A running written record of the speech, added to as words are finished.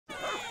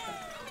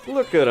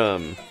Look at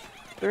them.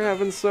 They're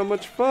having so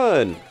much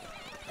fun.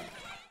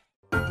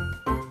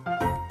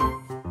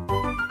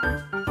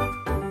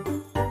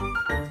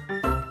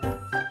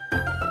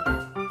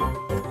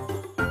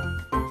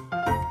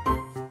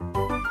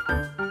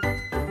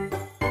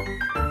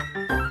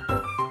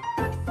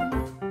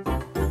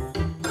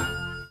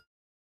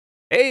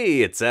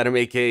 Hey, it's Adam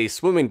aka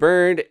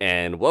Swimmingbird,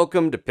 and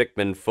welcome to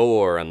Pikmin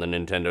 4 on the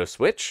Nintendo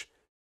Switch.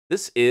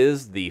 This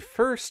is the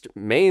first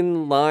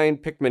mainline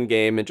Pikmin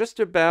game in just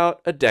about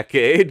a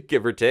decade,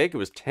 give or take. It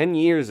was 10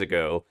 years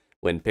ago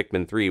when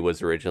Pikmin 3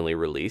 was originally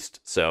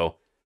released, so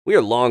we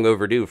are long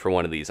overdue for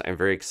one of these. I'm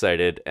very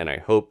excited, and I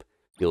hope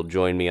you'll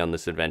join me on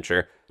this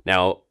adventure.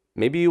 Now,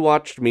 maybe you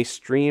watched me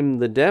stream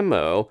the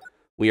demo.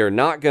 We are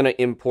not going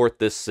to import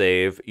this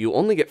save. You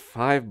only get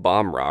 5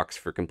 bomb rocks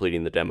for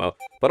completing the demo,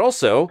 but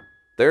also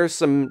there are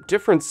some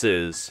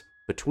differences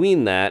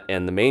between that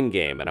and the main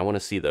game, and I want to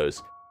see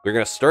those. We're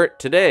going to start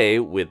today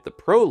with the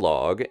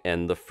prologue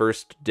and the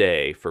first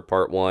day for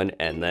part 1,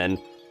 and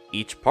then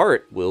each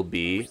part will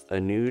be a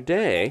new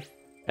day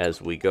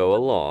as we go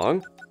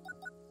along.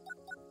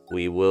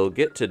 We will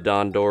get to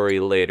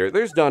Dondori later.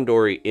 There's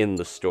Dondori in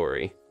the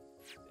story.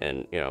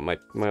 And, you know,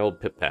 my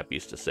old Pip-Pap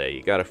used to say,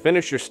 you gotta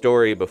finish your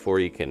story before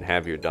you can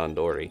have your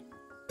Dondori.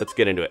 Let's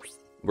get into it.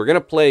 We're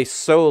gonna play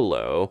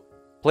solo.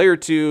 Player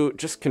 2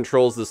 just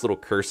controls this little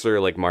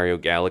cursor like Mario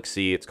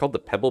Galaxy. It's called the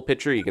Pebble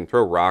Pitcher. You can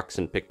throw rocks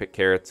and pick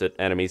carrots at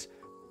enemies.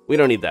 We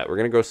don't need that. We're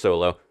going to go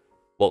solo.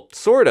 Well,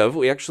 sort of.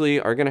 We actually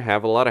are going to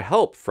have a lot of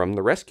help from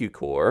the Rescue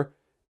Corps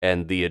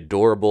and the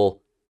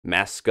adorable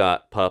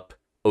mascot pup,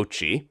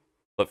 Oatchi.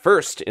 But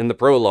first, in the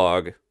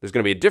prologue, there's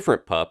going to be a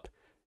different pup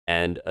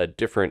and a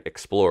different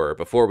explorer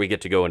before we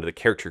get to go into the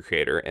character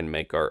creator and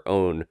make our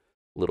own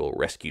little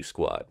rescue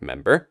squad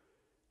member.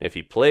 If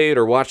you played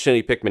or watched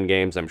any Pikmin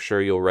games, I'm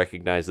sure you'll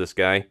recognize this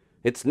guy.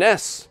 It's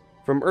Ness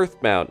from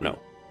Earthbound. No.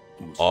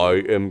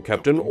 I am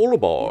Captain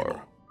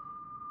Olimar.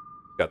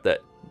 Got that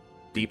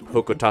deep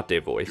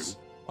Hokotate voice.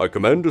 I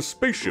command a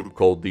spaceship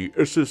called the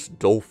SS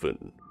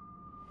Dolphin.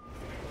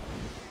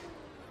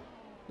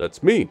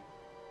 That's me.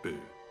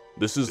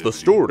 This is the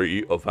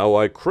story of how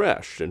I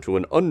crashed into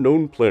an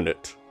unknown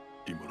planet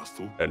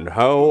and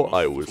how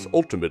I was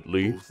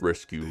ultimately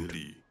rescued.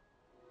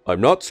 I'm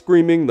not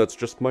screaming, that's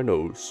just my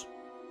nose.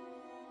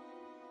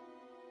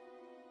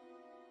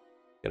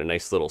 Got a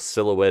nice little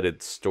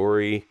silhouetted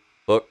story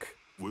book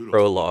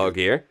prologue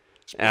here.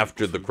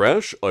 After the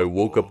crash, I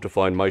woke up to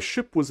find my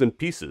ship was in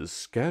pieces,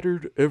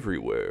 scattered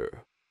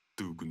everywhere.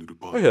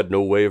 I had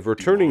no way of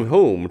returning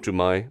home to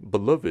my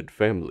beloved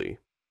family.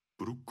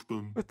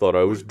 I thought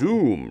I was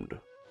doomed.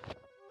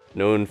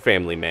 Known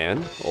family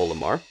man,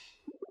 Olimar.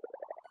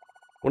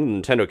 One of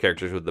the Nintendo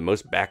characters with the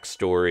most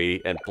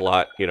backstory and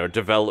plot,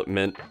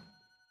 development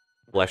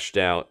fleshed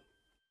out.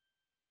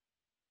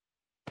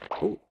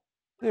 Oh,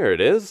 there it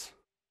is.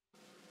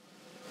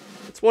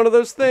 It's one of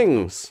those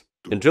things.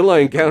 Until I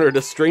encountered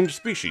a strange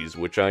species,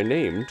 which I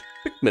named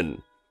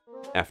Pikmin,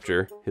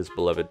 after his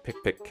beloved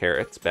pick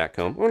carrots back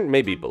home. Or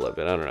maybe beloved,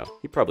 I don't know.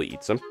 He probably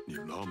eats them.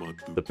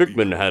 The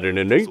Pikmin had an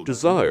innate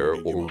desire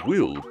or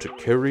will to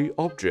carry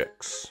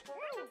objects.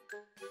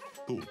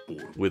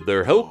 With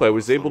their help, I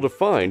was able to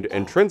find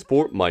and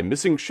transport my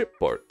missing ship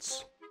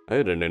parts. I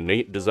had an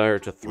innate desire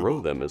to throw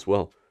them as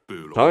well.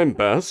 Time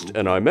passed,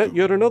 and I met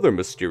yet another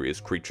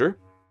mysterious creature.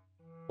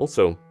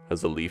 Also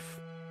has a leaf.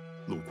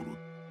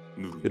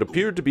 It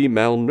appeared to be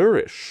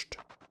malnourished.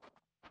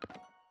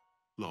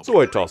 So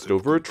I tossed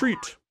over a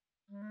treat.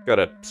 Got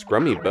a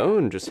scrummy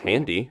bone, just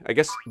handy. I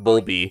guess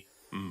Bulby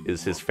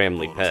is his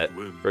family pet.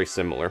 Very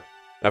similar.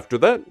 After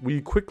that,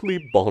 we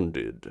quickly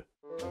bonded.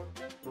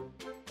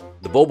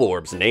 The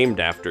Bulborb's named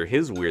after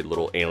his weird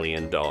little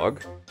alien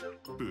dog.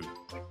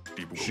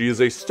 She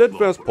is a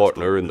steadfast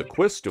partner in the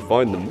quest to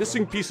find the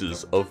missing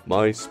pieces of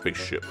my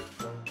spaceship.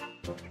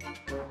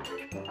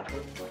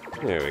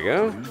 There we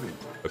go.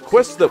 A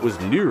quest that was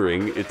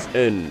nearing its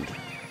end.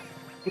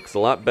 Looks a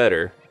lot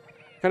better.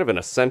 Kind of an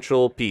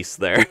essential piece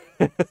there.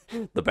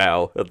 The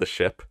bow of the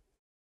ship.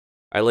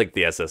 I like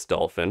the SS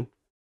Dolphin.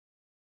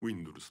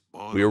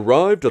 We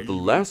arrived at the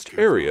last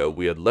area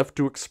we had left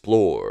to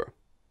explore.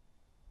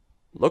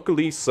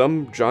 Luckily,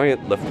 some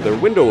giant left their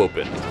window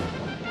open.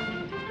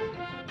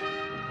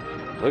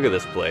 Look at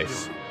this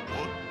place.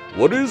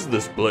 What is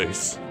this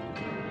place?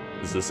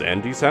 Is this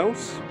Andy's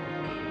house?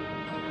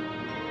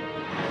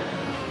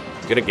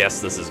 I'm gonna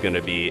guess this is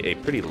gonna be a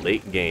pretty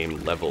late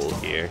game level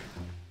here.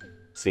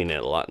 Seen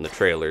it a lot in the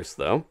trailers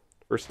though.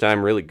 First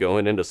time really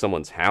going into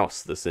someone's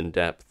house this in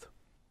depth.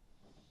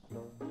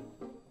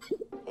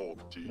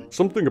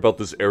 Something about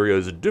this area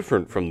is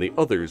different from the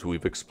others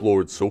we've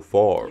explored so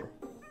far.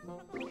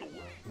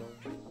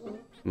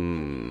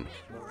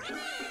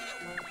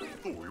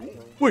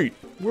 Wait,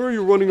 where are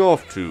you running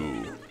off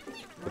to?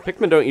 The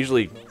Pikmin don't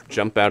usually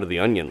jump out of the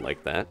onion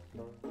like that.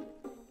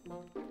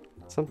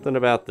 Something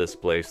about this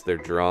place, they're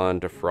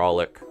drawn to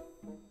frolic.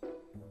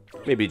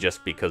 Maybe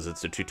just because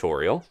it's a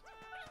tutorial.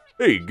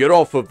 Hey, get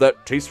off of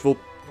that tasteful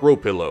throw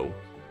pillow.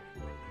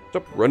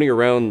 Stop running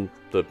around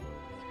the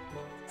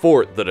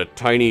fort that a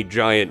tiny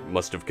giant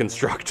must have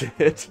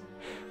constructed.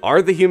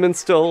 Are the humans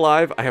still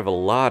alive? I have a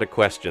lot of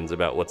questions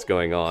about what's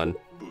going on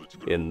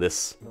in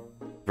this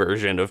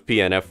version of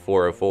PNF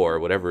 404,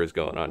 whatever is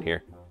going on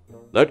here.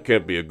 That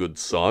can't be a good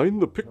sign.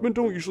 The Pikmin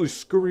don't usually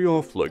scurry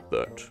off like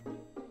that.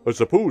 I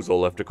suppose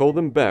I'll have to call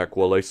them back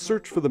while I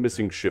search for the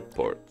missing ship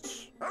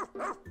parts.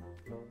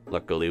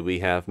 Luckily we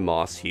have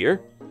Moss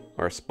here,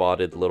 our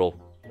spotted little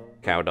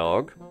cow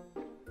dog,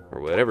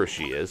 or whatever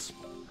she is.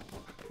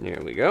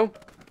 Here we go.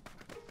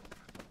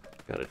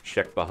 Gotta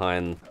check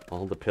behind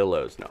all the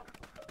pillows. No,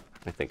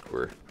 I think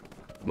we're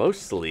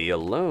mostly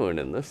alone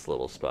in this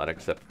little spot,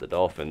 except the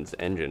dolphin's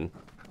engine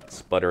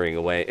sputtering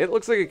away. It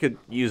looks like it could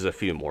use a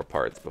few more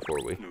parts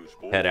before we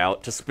head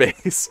out to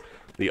space.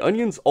 The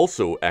onion's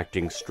also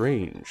acting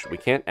strange. We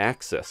can't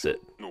access it.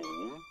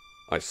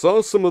 I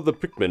saw some of the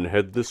Pikmin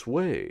head this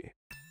way.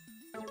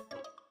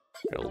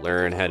 Gonna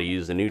learn how to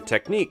use a new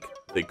technique.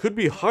 They could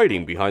be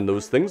hiding behind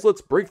those things.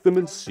 Let's break them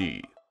and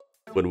see.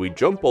 When we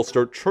jump, I'll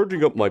start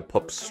charging up my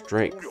pup's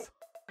strength.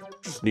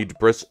 Just need to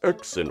press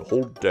X and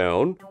hold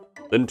down,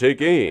 then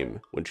take aim.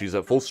 When she's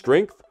at full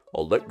strength,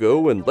 I'll let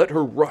go and let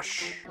her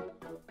rush.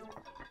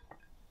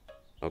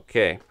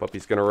 Okay,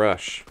 puppy's gonna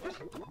rush.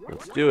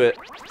 Let's do it.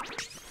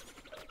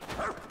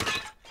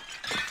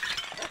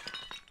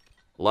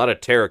 A lot of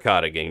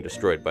terracotta getting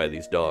destroyed by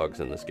these dogs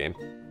in this game.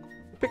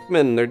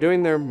 Pikmin, they're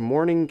doing their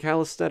morning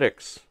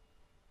calisthenics.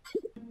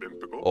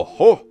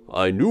 Oh,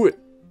 I knew it.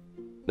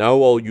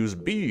 Now I'll use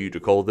B to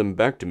call them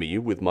back to me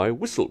with my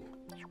whistle.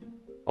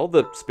 All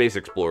the space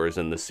explorers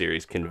in this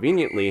series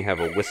conveniently have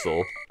a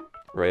whistle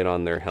right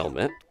on their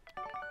helmet.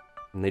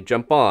 And they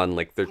jump on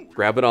like they're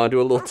grabbing onto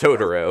a little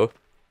Totoro.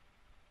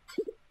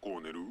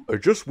 I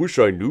just wish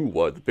I knew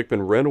why the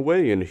Pikmin ran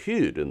away and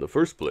hid in the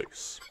first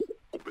place.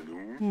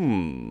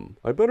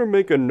 I better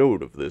make a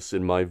note of this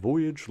in my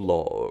voyage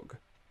log.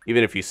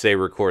 Even if you say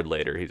record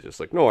later, he's just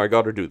like, no, I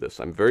gotta do this.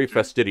 I'm very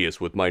fastidious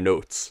with my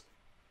notes.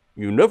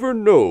 You never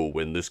know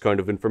when this kind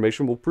of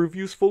information will prove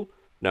useful.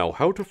 Now,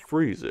 how to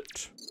phrase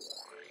it.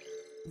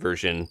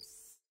 Version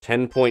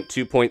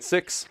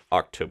 10.2.6,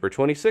 October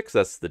 26th.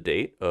 That's the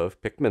date of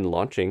Pikmin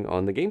launching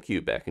on the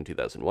GameCube back in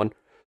 2001.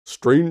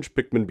 Strange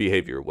Pikmin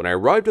behavior. When I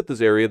arrived at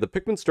this area, the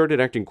Pikmin started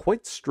acting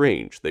quite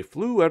strange. They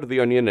flew out of the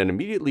onion and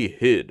immediately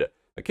hid.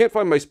 I can't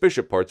find my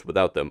spaceship parts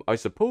without them. I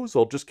suppose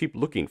I'll just keep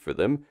looking for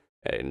them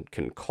and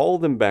can call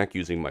them back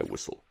using my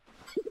whistle.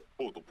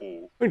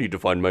 I need to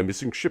find my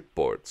missing ship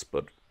parts,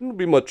 but it'll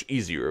be much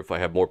easier if I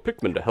have more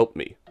Pikmin to help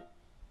me.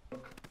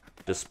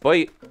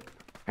 Despite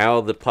how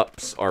the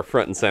pups are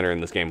front and center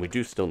in this game, we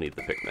do still need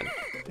the Pikmin.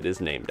 It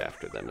is named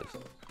after them,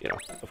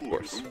 of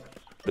course.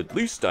 At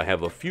least I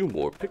have a few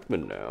more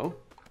Pikmin now.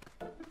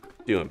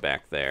 Doing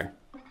back there?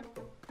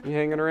 You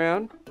hanging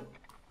around?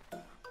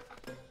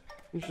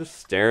 He's just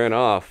staring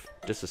off,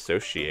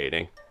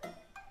 disassociating.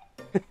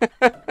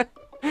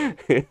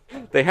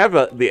 They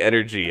have the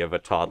energy of a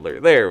toddler.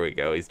 There we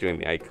go. He's doing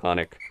the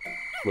iconic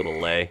little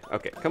lay.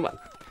 Okay, come on.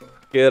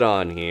 Get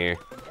on here.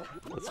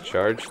 Let's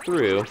charge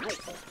through.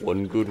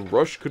 One good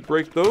rush could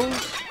break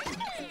those.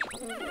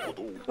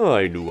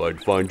 I knew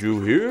I'd find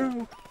you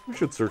here. We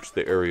should search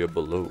the area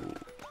below.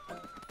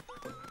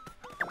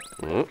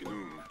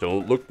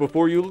 Don't look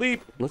before you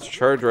leap. Let's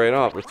charge right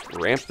off. Let's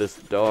ramp this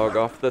dog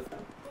off the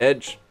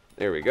edge.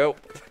 There we go.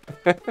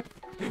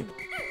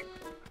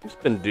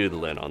 Just been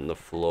doodling on the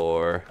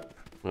floor.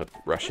 I'm gonna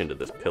rush into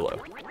this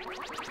pillow.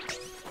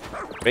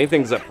 If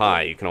anything's up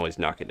high, you can always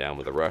knock it down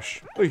with a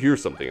rush. I hear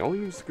something. I'll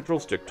use the control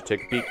stick to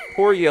take a peek.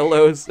 Poor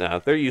yellows.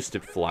 They're used to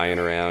flying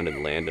around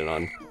and landing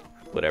on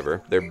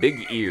whatever. Their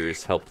big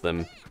ears help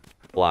them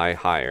fly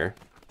higher.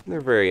 They're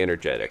very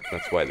energetic.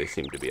 That's why they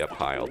seem to be up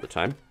high all the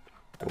time.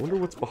 I wonder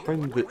what's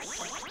behind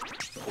this.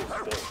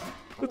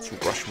 Let's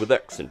rush with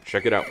X and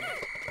check it out.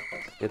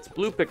 It's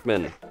blue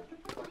Pikmin.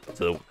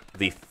 So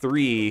the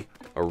 3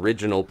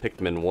 original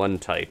Pikmin 1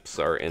 types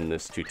are in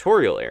this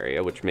tutorial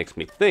area, which makes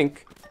me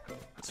think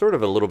sort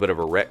of a little bit of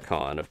a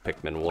retcon of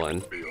Pikmin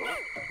 1.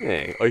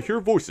 Hey, I hear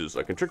voices.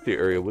 I can check the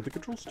area with the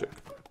control stick.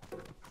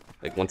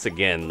 Like, once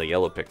again, the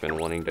yellow Pikmin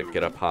wanting to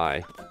get up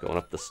high, going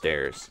up the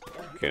stairs.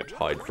 Can't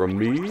hide from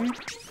me.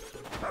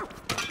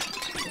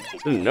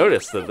 Didn't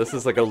notice that this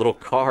is like a little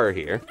car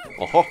here.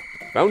 Aha,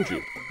 found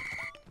you.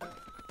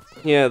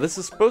 Yeah, this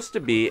is supposed to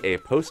be a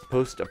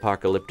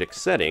post-apocalyptic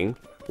setting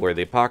where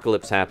the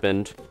apocalypse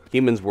happened,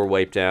 humans were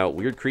wiped out,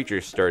 weird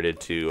creatures started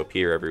to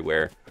appear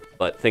everywhere,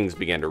 but things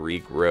began to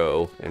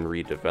regrow and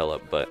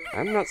redevelop, but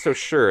I'm not so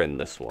sure in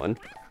this one.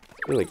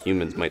 I feel like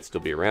humans might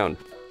still be around.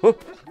 Huh,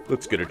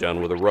 let's get it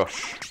down with a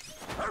rush.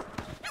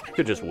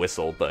 Could just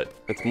whistle, but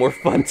it's more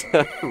fun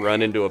to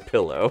run into a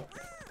pillow.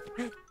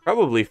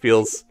 Probably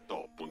feels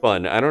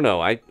fun. I don't know,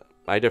 I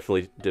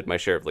definitely did my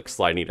share of like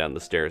sliding down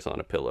the stairs on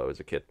a pillow as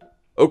a kid.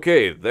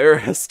 Okay, there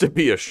has to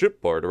be a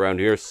ship part around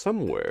here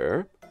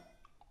somewhere.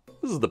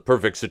 This is the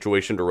perfect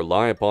situation to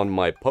rely upon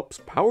my pup's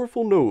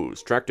powerful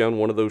nose. Track down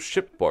one of those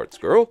ship parts,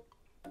 girl.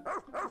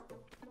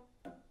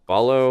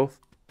 Follow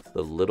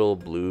the little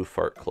blue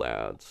fart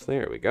clouds.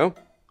 There we go.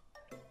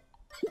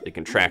 They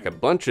can track a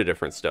bunch of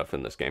different stuff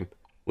in this game.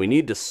 We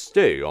need to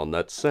stay on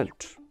that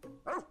scent.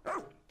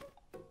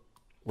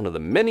 One of the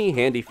many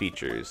handy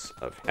features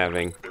of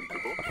having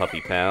a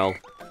puppy pal.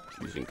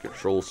 Using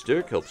control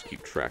stick helps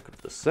keep track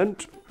of the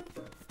scent.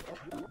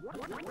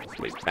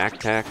 Somebody's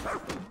backpack.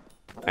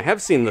 I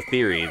have seen the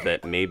theory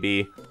that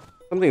maybe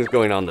something's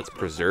going on that's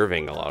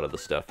preserving a lot of the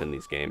stuff in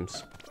these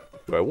games.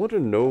 Do I want to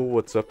know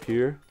what's up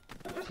here?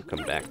 We'll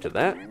come back to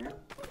that.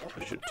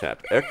 I should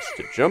tap X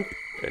to jump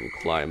and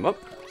climb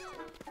up.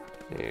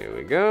 There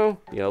we go.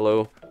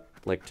 Yellow,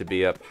 like to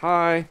be up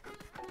high.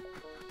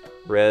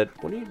 Red,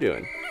 what are you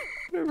doing?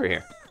 Get over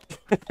here.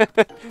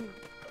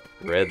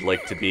 Red,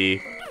 like to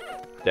be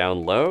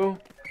down low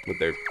with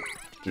their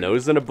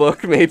nose in a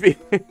book, maybe.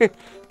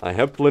 I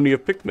have plenty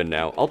of Pikmin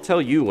now. I'll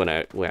tell you when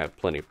I have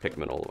plenty of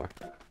Pikmin, Olimar.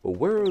 But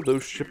where are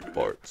those ship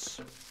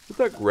parts? Did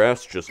that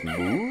grass just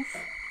move?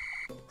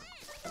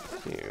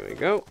 Here we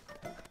go.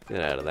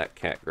 Get out of that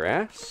cat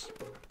grass.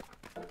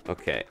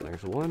 Okay,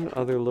 there's one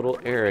other little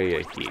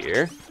area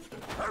here.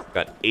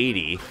 Got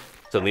 80.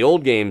 So in the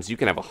old games, you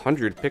can have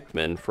 100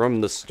 Pikmin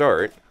from the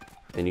start.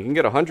 And you can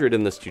get 100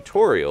 in this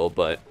tutorial,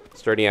 but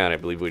starting out, I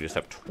believe we just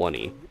have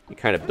 20. You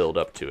kind of build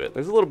up to it.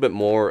 There's a little bit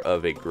more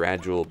of a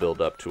gradual build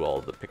up to all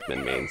of the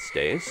Pikmin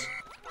mainstays.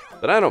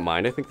 But I don't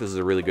mind. I think this is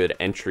a really good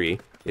entry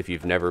if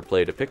you've never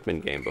played a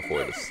Pikmin game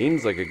before. This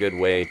seems like a good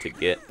way to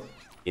get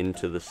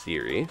into the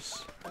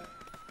series.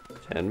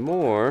 10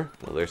 more.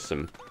 Well, there's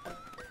some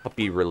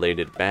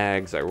puppy-related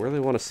bags. I really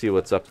want to see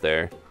what's up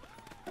there.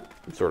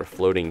 Some sort of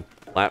floating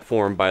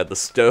platform by the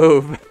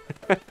stove.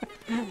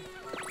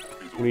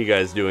 What are you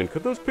guys doing?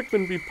 Could those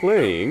Pikmin be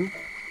playing?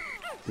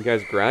 You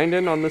guys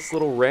grinding on this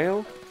little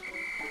rail?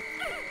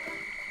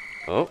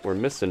 Oh, we're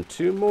missing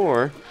 2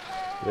 more.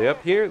 Are they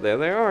up here? There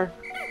they are.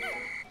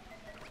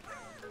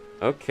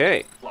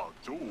 Okay.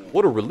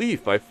 What a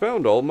relief. I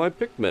found all my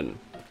Pikmin.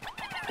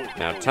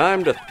 Now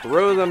time to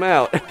throw them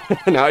out.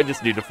 Now I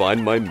just need to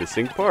find my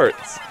missing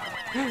parts.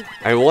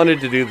 I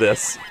wanted to do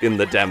this in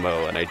the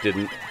demo and I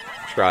didn't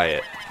try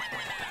it.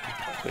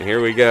 And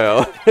here we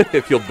go.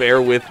 If you'll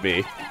bear with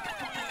me.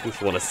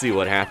 Just want to see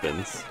what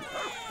happens.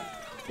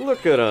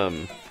 Look at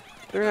them.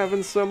 They're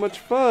having so much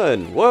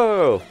fun.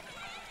 Whoa.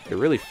 They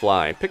really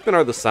fly. Pikmin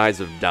are the size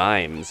of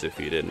dimes, if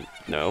you didn't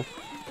know.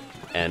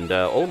 And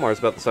Olimar's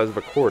about the size of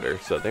a quarter,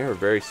 so they are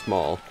very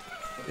small.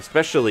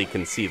 Especially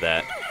can see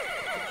that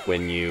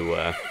when you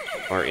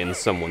are in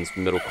someone's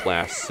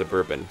middle-class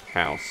suburban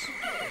house.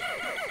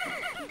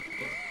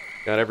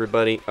 Got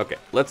everybody? Okay,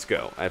 let's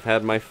go. I've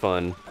had my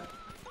fun.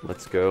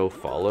 Let's go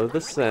follow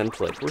the scent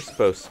like we're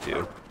supposed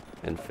to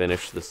and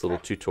finish this little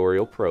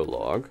tutorial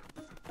prologue.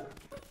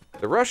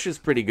 The rush is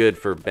pretty good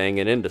for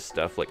banging into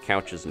stuff like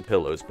couches and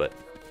pillows, but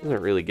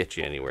doesn't really get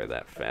you anywhere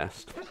that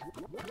fast.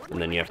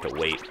 And then you have to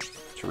wait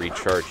to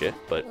recharge it,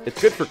 but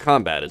it's good for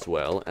combat as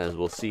well, as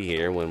we'll see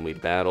here when we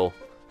battle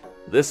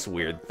this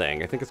weird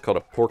thing. I think it's called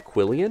a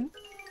Porquillian?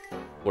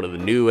 One of the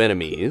new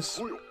enemies.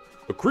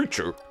 A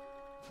creature?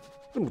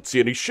 I don't see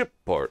any ship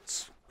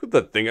parts. Could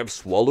that thing have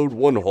swallowed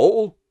one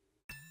whole?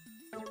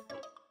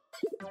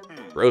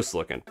 Gross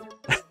looking.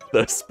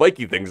 The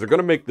spiky things are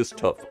gonna make this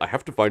tough. I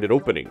have to find an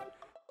opening.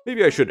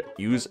 Maybe I should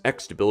use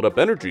X to build up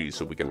energy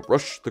so we can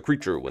rush the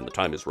creature when the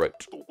time is right.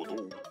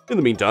 In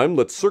the meantime,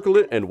 let's circle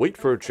it and wait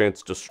for a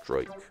chance to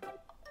strike.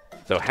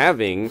 So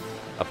having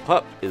a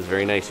pup is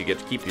very nice. You get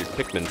to keep your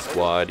Pikmin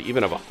squad,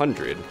 even of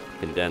 100,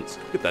 condensed.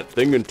 Get that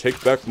thing and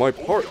take back my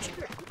part.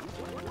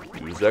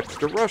 Use X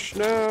to rush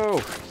now.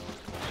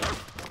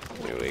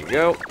 There we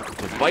go.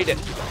 Bite it.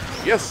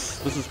 Yes,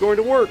 this is going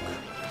to work.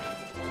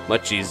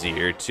 Much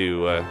easier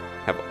to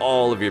have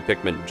all of your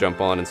Pikmin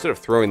jump on instead of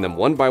throwing them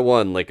one by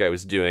one like I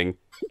was doing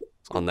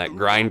on that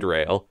grind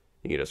rail.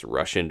 You can just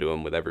rush into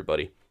them with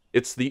everybody.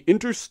 It's the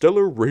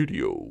interstellar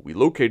radio. We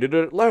located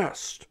it at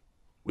last.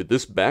 With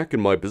this back in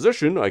my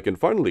possession, I can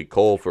finally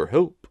call for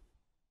help.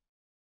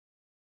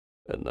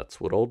 And that's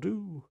what I'll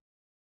do.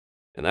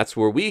 And that's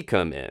where we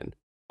come in.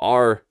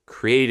 Our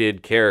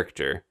created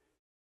character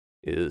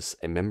is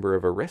a member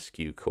of a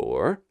rescue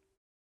corps.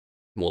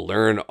 We'll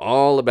learn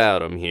all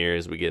about him here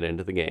as we get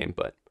into the game,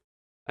 but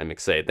I'm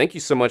excited. Thank you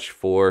so much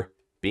for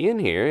being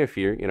here. If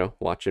you're,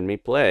 watching me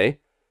play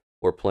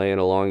or playing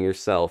along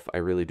yourself, I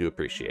really do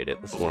appreciate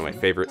it. This is one of my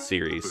favorite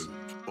series.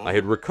 I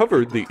had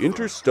recovered the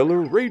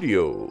interstellar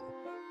radio.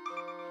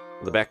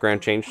 The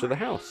background changed to the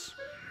house.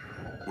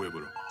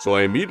 So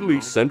I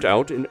immediately sent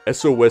out an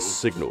SOS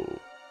signal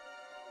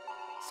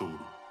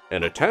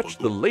and attached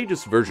the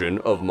latest version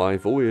of my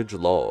voyage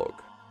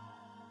log.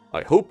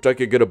 I hoped I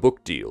could get a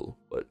book deal,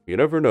 but you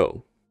never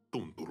know.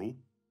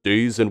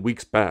 Days and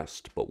weeks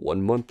passed, but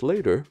 1 month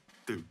later,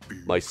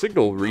 my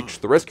signal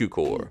reached the rescue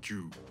corps,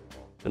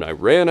 and I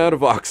ran out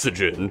of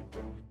oxygen.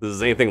 This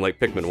is anything like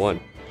Pikmin 1.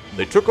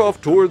 They took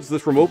off towards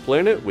this remote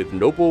planet with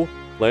noble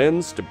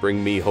plans to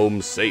bring me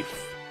home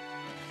safe.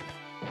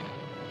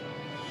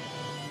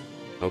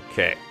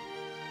 Okay.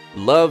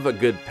 Love a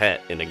good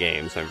pet in a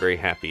game, so I'm very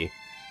happy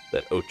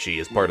that Oatchi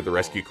is part of the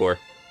rescue corps.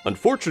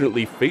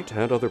 Unfortunately, fate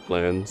had other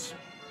plans.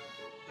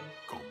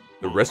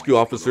 The rescue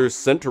officers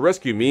sent to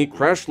rescue me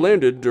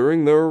crash-landed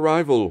during their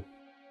arrival.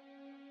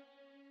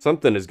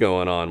 Something is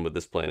going on with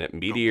this planet.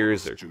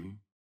 Meteors or...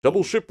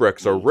 Double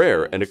shipwrecks are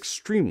rare and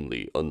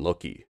extremely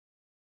unlucky.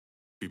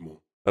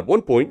 At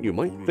one point, you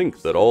might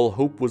think that all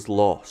hope was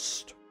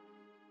lost.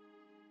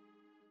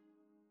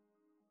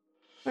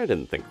 I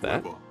didn't think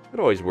that. It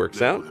always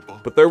works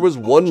out. But there was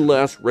one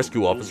last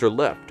rescue officer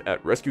left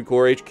at Rescue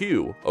Corps HQ,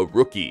 a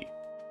rookie.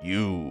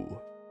 You.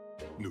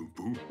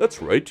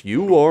 That's right,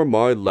 you are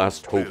my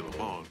last hope.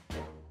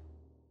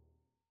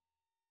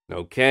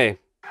 Okay.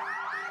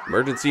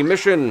 Emergency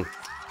mission.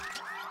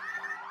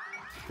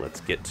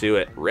 Let's get to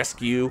it.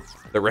 Rescue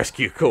the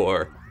Rescue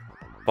Corps.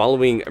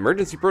 Following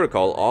emergency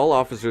protocol, all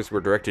officers were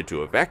directed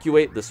to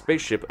evacuate the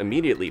spaceship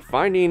immediately.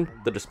 Finding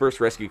the dispersed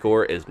Rescue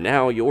Corps is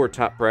now your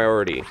top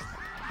priority.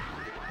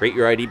 Create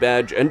your ID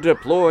badge and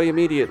deploy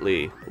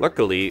immediately.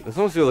 Luckily, it's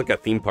almost like a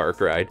theme park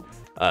ride.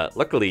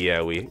 Luckily,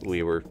 yeah,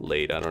 we were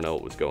late. I don't know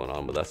what was going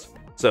on with us.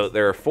 So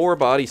there are 4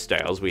 body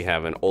styles. We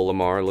have an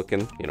Olimar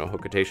looking,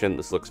 Hokotation.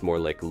 This looks more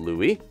like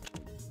Louis.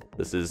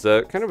 This is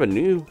kind of a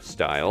new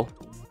style,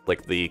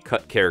 like the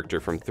cut character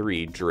from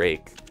 3,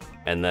 Drake.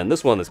 And then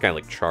this one is kind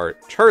of like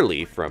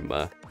Charlie from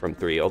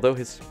 3, although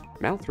his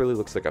mouth really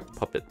looks like a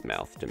puppet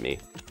mouth to me.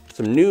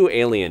 Some new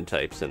alien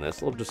types in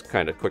this. We'll just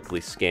kind of quickly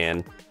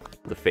scan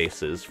the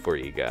faces for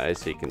you guys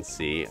so you can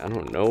see. I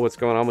don't know what's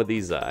going on with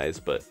these eyes,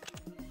 but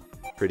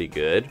pretty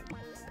good.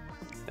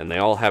 And they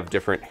all have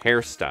different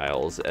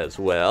hairstyles as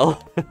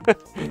well.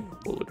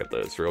 We'll look at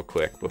those real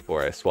quick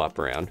before I swap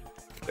around.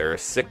 There are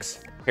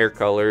 6 hair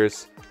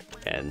colors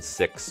and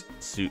 6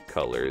 suit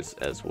colors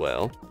as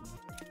well.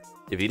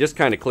 If you just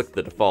kind of click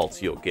the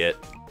defaults, you'll get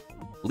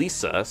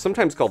Lisa,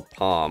 sometimes called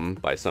Palm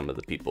by some of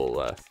the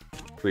people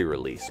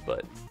pre-release,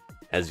 but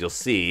as you'll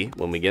see,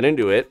 when we get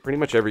into it, pretty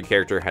much every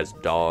character has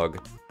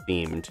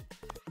dog-themed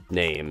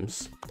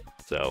names.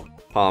 So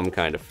Palm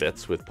kind of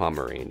fits with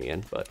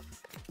Pomeranian, but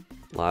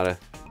a lot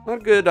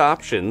of good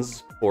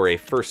options for a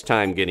first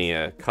time getting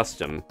a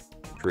custom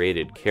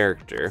created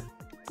character.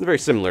 It's very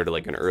similar to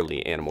like an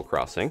early Animal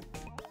Crossing.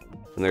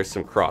 And there's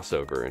some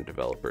crossover in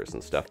developers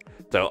and stuff.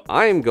 So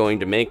I'm going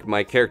to make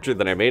my character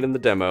that I made in the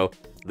demo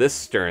this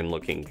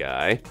stern-looking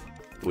guy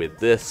with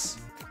this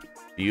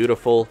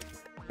beautiful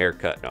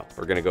haircut. No,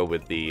 we're gonna go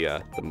with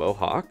the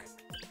mohawk.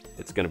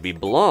 It's gonna be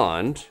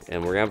blonde,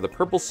 and we're gonna have the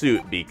purple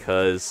suit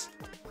because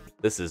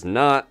this is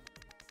not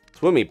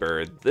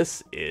swimmingbird.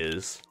 This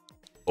is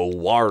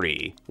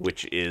Owari,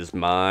 which is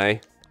my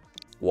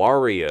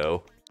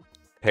Wario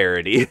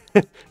parody.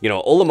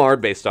 Olimar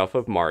based off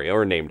of Mario,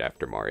 or named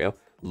after Mario.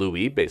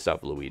 Louis based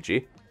off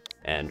Luigi.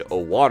 And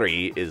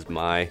Owari is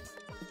my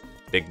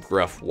big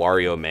gruff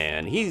Wario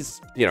man. He's,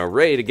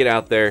 ready to get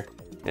out there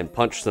and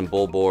punch some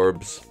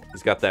Bulborbs.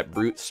 He's got that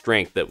brute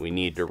strength that we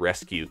need to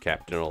rescue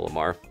Captain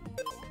Olimar.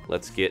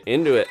 Let's get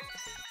into it.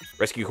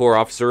 Rescue Corps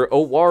Officer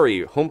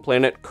Owari, home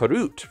planet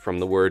Karut, from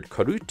the word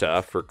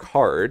Karuta for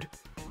card.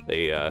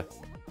 They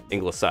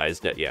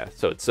anglicized it, yeah.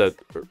 So it's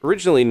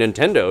originally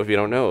Nintendo, if you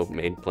don't know,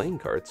 made playing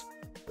cards.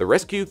 The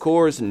Rescue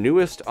Corps'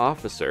 newest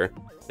officer,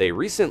 they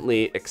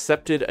recently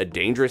accepted a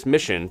dangerous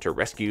mission to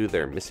rescue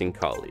their missing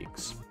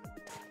colleagues.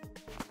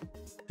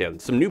 Yeah,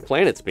 some new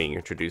planets being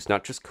introduced,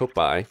 not just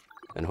Kopai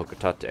and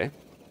Hokotate.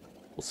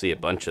 We'll see a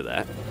bunch of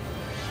that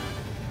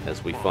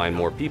as we find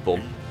more people.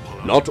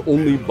 Not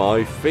only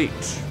my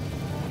fate,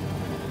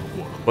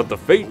 but the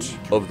fate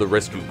of the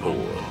Rescue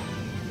Corps.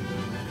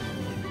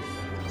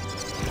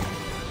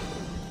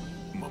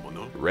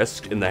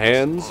 Rest in the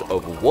hands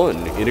of one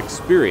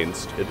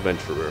inexperienced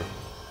adventurer.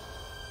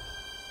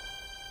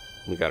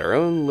 We got our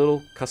own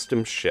little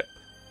custom ship,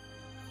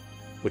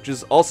 which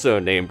is also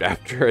named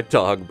after a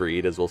dog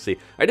breed, as we'll see.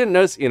 I didn't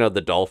notice,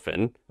 the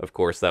dolphin. Of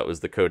course, that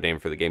was the code name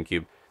for the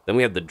GameCube. Then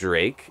we had the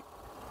Drake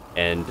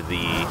and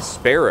the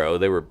Sparrow.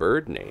 They were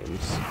bird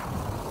names.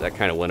 That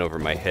kind of went over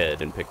my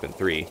head in Pikmin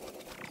 3.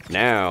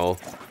 Now,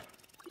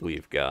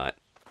 we've got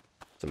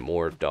some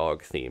more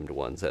dog-themed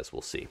ones, as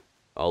we'll see.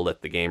 I'll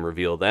let the game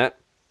reveal that.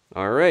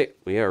 All right,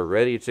 we are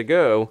ready to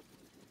go.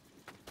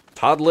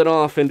 Toddling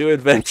off into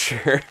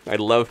adventure. I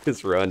love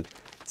his run.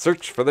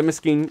 Search for the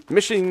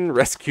missing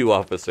rescue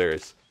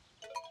officers.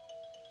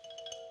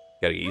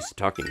 Gotta get used to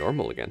talking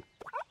normal again.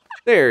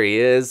 There he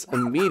is.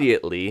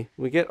 Immediately,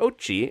 we get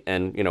Oatchi,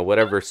 and,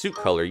 whatever suit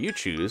color you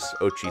choose,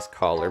 Oatchi's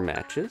collar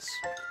matches.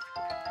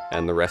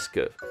 And the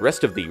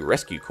rest of the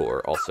Rescue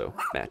Corps also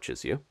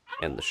matches you,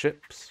 and the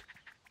ships.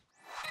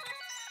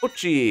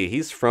 Oatchi,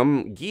 he's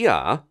from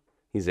Gia.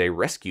 He's a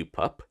rescue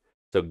pup.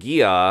 So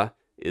Gia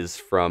is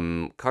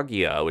from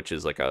Kaguya, which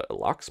is like a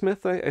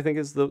locksmith, I think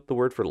is the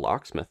word for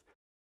locksmith.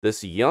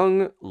 This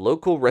young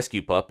local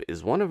rescue pup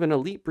is one of an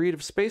elite breed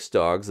of space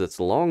dogs that's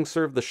long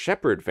served the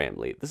Shepherd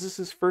family. This is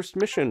his first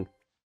mission.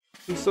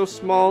 He's so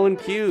small and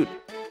cute.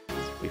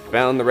 We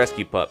found the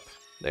rescue pup.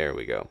 There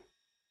we go.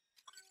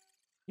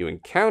 You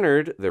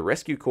encountered the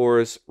Rescue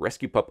Corps'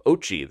 rescue pup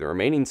Oatchi. The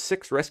remaining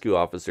 6 rescue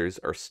officers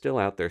are still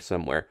out there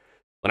somewhere.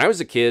 When I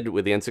was a kid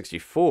with the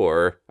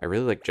N64, I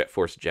really liked Jet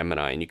Force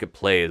Gemini, and you could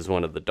play as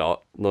one of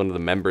the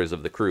members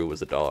of the crew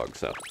was a dog,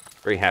 so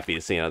very happy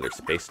to see another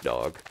space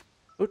dog.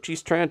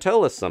 Oatchi's trying to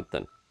tell us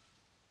something.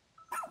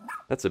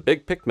 That's a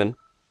big Pikmin.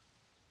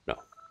 No.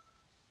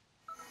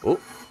 Oh.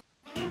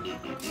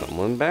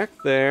 Someone back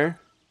there.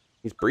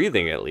 He's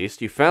breathing, at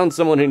least. You found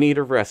someone in need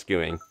of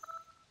rescuing.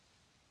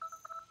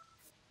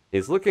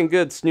 He's looking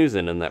good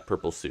snoozing in that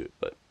purple suit,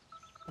 but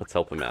let's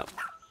help him out.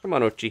 Come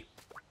on, Oatchi.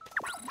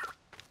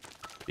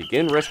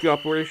 Begin rescue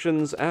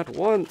operations at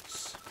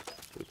once.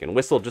 We can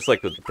whistle just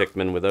like with the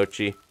Pikmin with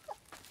Oatchi.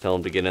 Tell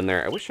him to get in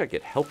there. I wish I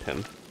could help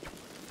him.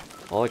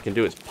 All I can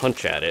do is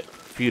punch at it,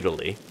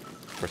 futilely.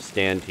 Or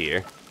stand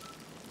here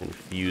and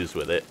fuse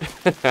with it.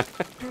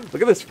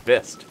 Look at this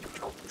fist.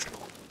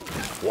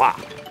 Wah,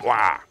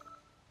 wah.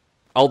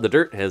 All the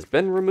dirt has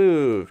been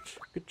removed.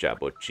 Good job,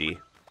 Oatchi.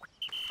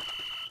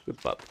 Good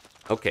pup.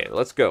 Okay,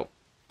 let's go.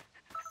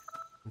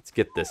 Let's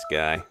get this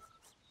guy.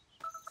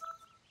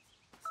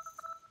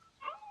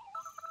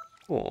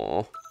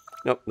 Aw.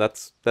 Nope,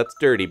 that's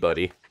dirty,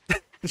 buddy.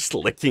 Just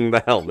licking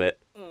the helmet.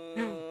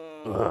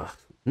 Ugh.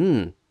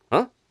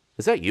 Huh?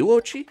 Is that you,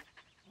 Oatchi?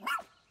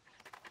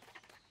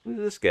 Who's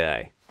this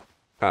guy?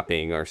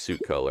 Copying our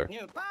suit color.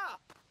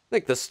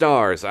 Like the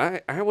stars,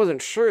 I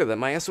wasn't sure that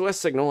my SOS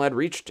signal had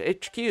reached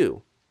HQ.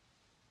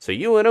 So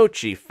you and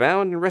Oatchi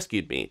found and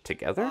rescued me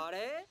together?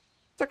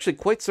 It's actually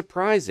quite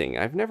surprising.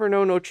 I've never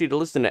known Oatchi to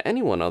listen to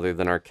anyone other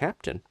than our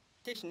captain.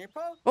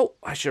 Oh,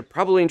 I should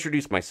probably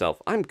introduce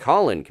myself. I'm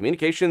Colin,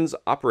 communications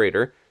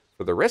operator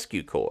for the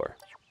Rescue Corps.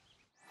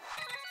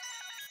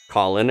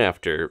 Colin,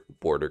 after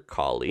Border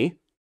Collie,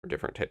 or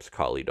different types of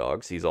collie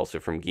dogs. He's also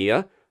from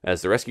Gia.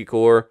 As the Rescue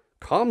Corps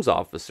comms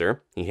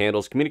officer, he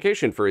handles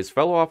communication for his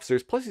fellow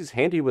officers, plus he's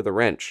handy with a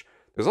wrench.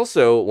 There's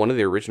also one of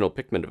the original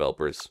Pikmin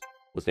developers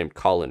was named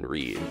Colin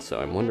Reed, so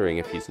I'm wondering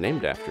if he's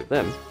named after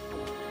them.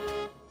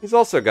 He's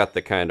also got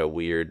the kind of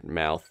weird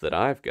mouth that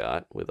I've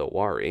got with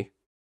Owari.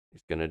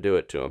 He's gonna do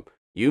it to him.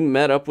 You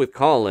met up with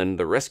Colin,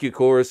 the Rescue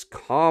Corps'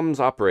 comms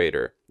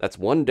operator. That's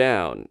one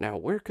down. Now,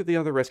 where could the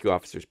other rescue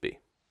officers be?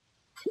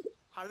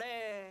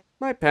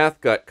 My path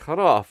got cut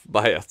off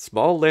by a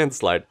small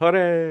landslide.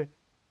 Hooray!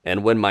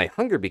 And when my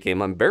hunger became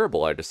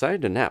unbearable, I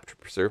decided to nap to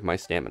preserve my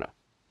stamina.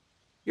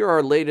 You're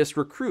our latest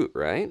recruit,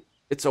 right?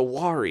 It's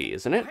Owari,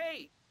 isn't it?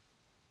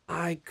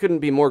 I couldn't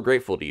be more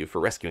grateful to you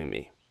for rescuing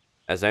me.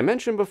 As I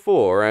mentioned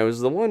before, I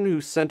was the one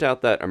who sent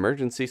out that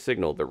emergency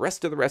signal. The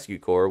rest of the Rescue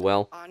Corps,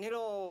 well, it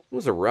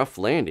was a rough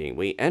landing.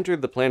 We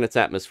entered the planet's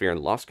atmosphere and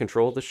lost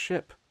control of the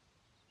ship.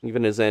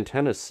 Even his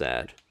antenna's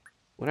sad.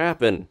 What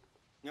happened?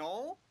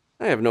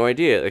 I have no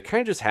idea. It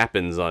kind of just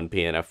happens on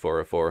PNF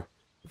 404.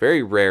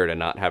 Very rare to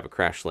not have a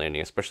crash landing,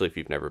 especially if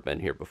you've never been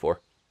here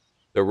before.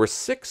 There were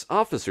 6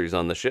 officers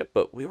on the ship,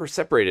 but we were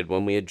separated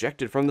when we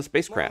ejected from the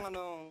spacecraft.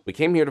 We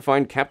came here to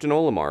find Captain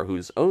Olimar,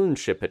 whose own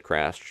ship had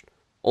crashed,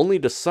 only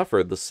to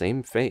suffer the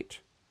same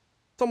fate.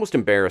 It's almost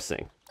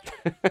embarrassing.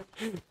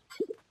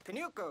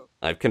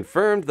 I've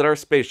confirmed that our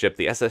spaceship,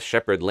 the SS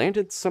Shepherd,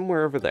 landed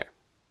somewhere over there.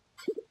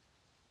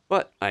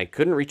 But I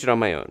couldn't reach it on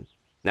my own.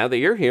 Now that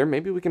you're here,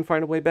 maybe we can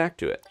find a way back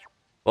to it.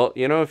 Well,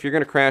 you know, if you're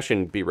going to crash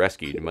and be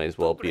rescued, you might as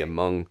well be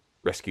among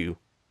Rescue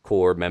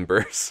Corps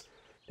members.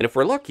 And if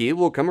we're lucky,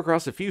 we'll come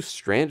across a few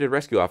stranded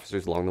rescue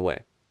officers along the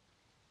way.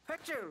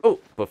 Oh,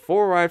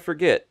 before I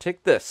forget,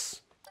 take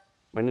this.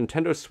 My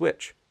Nintendo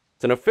Switch.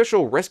 It's an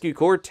official Rescue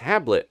Corps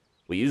tablet.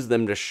 We use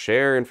them to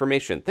share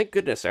information. Thank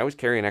goodness, I always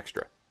carry an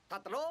extra.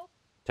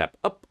 Tap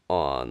up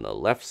on the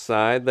left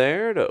side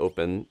there to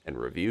open and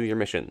review your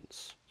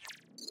missions.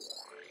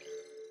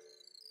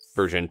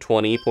 Version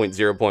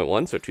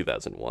 20.0.1, so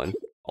 2001.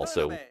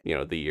 Also, you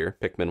know, the year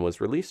Pikmin was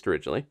released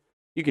originally.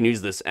 You can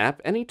use this app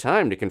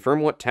anytime to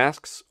confirm what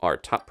tasks are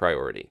top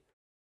priority.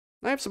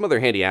 I have some other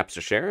handy apps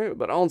to share,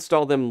 but I'll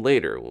install them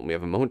later when we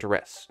have a moment to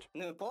rest.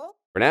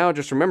 For now,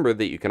 just remember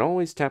that you can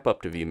always tap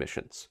up to view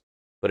missions.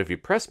 But if you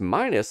press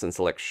minus and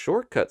select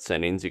shortcut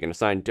settings, you can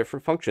assign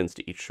different functions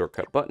to each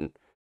shortcut button.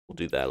 We'll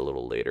do that a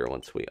little later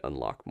once we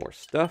unlock more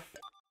stuff.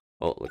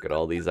 Oh, look at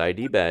all these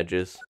ID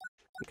badges.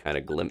 Kind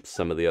of glimpse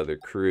some of the other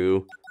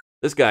crew.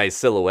 This guy's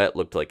silhouette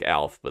looked like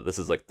Alf, but this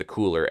is like the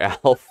cooler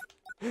Alf.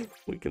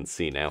 We can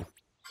see now.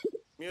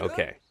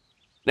 Okay.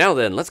 Now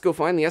then, let's go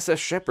find the SS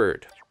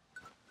Shepherd.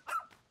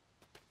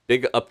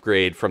 Big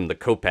upgrade from the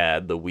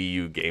Copad, the Wii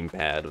U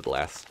gamepad of the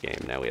last game.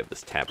 Now we have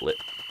this tablet.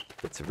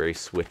 It's very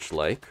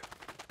Switch-like.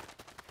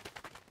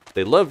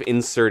 They love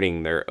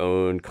inserting their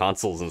own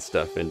consoles and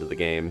stuff into the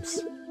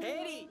games.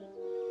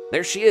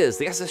 There she is,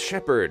 the SS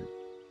Shepherd.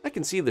 I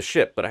can see the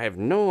ship, but I have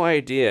no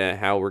idea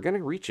how we're going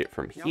to reach it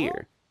from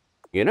here.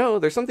 You know,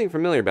 there's something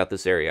familiar about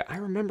this area. I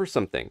remember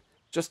something.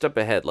 Just up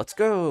ahead. Let's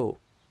go.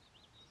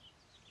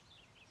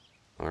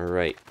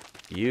 Alright.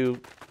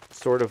 You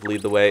sort of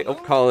lead the way. Oh,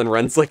 Colin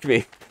runs like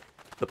me.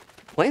 The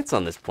plants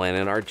on this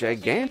planet are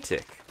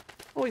gigantic.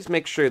 Always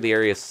make sure the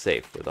area's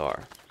safe with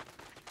R.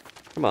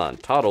 Come on,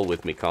 toddle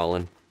with me,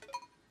 Colin.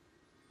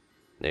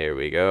 There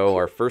we go.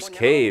 Our first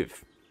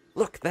cave.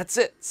 Look, that's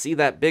it. See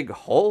that big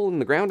hole in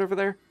the ground over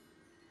there?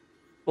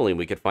 only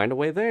we could find a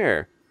way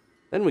there.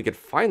 Then we could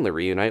finally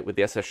reunite with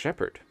the SS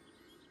Shepherd.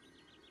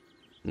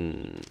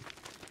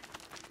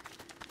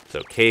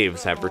 So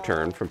caves have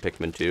returned from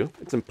Pikmin 2.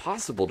 It's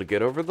impossible to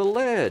get over the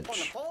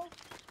ledge.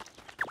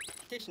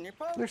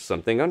 There's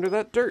something under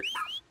that dirt.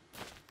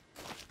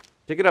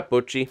 Dig it up,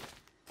 Oatchi.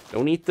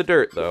 Don't eat the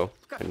dirt, though.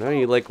 I know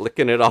you like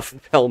licking it off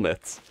of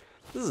helmets.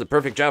 This is a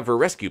perfect job for a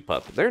rescue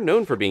pup. They're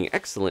known for being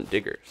excellent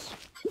diggers.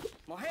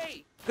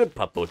 Good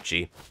pup,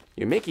 Oatchi.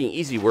 You're making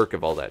easy work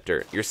of all that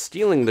dirt. You're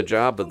stealing the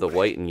job of the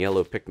white and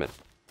yellow Pikmin.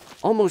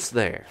 Almost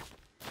there.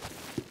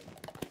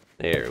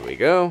 There we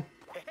go.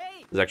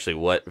 This is actually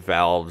what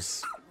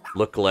valves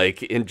look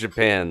like in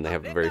Japan. They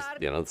have a very,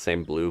 the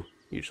same blue,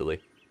 usually.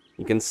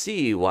 You can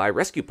see why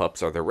rescue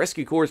pups are the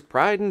Rescue Corps'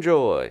 pride and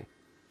joy.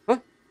 Huh?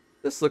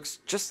 This looks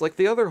just like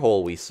the other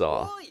hole we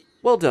saw.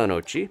 Well done,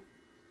 Oatchi.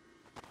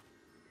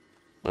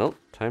 Well,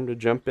 time to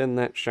jump in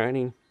that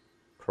shining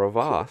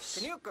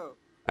crevasse.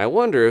 I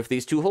wonder if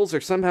these two holes are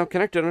somehow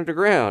connected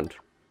underground.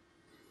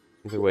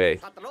 Either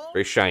way,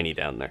 very shiny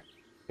down there.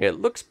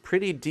 It looks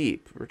pretty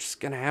deep. We're just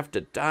gonna have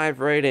to dive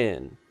right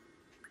in.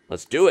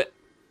 Let's do it.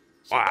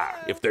 Ah,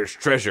 if there's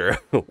treasure,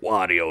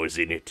 Wario's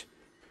in it.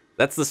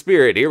 That's the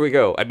spirit. Here we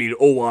go. I mean,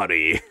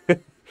 Owari.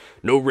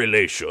 No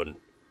relation.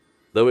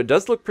 Though it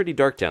does look pretty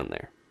dark down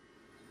there.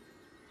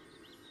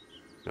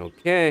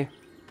 Okay.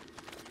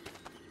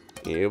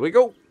 Here we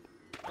go.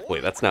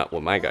 Wait, that's not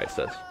what my guy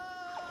says.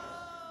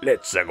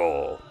 Let's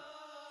go.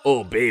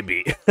 Oh,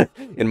 baby.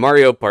 In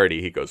Mario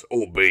Party, he goes,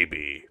 oh,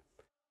 baby.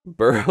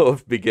 Burrow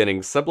of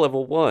Beginning,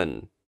 sublevel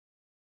 1.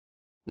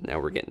 Now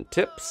we're getting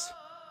tips.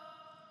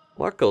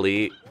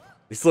 Luckily,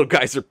 these little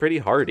guys are pretty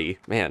hardy.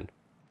 Man, it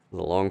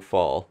was a long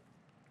fall.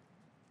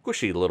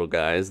 Squishy little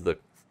guys, the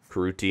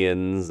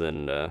Karutians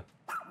and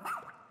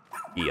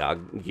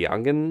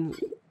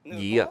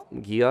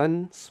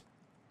Gions.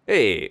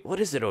 Hey, what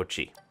is it,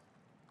 Oatchi?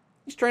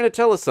 He's trying to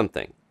tell us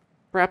something.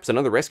 Perhaps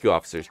another rescue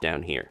officer's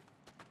down here.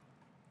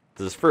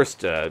 This is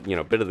first,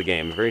 bit of the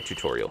game. Very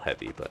tutorial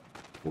heavy, but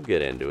we'll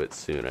get into it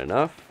soon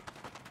enough.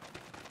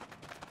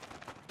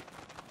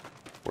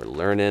 We're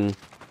learning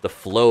the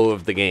flow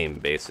of the game,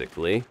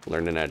 basically.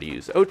 Learning how to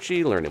use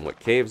Oatchi, learning what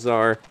caves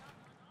are,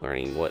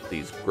 learning what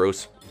these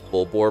gross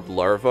bulborb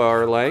larvae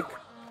are like.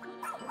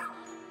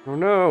 Oh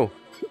no!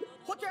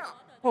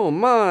 Oh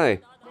my!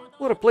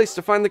 What a place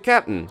to find the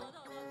captain!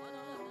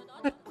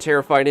 That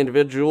terrified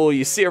individual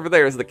you see over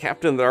there is the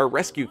captain of our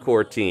rescue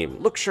corps team.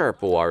 Look sharp,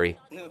 Owari.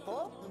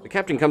 The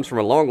captain comes from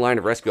a long line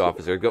of rescue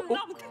officers. Go,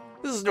 oh,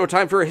 this is no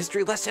time for a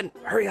history lesson.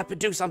 Hurry up and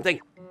do something.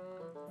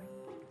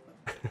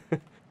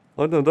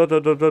 Oh,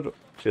 no.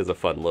 She has a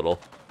fun little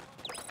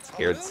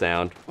scared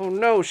sound. Oh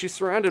no, she's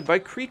surrounded by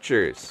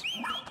creatures.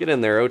 Get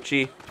in there,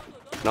 Oatchi,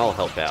 and I'll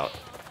help out.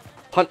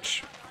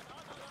 Punch.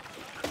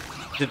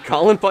 Did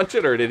Colin punch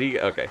it, or did he?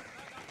 Okay.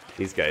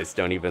 These guys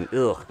don't even,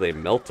 they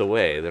melt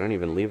away. They don't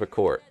even leave a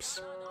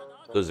corpse.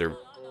 Those are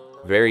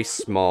very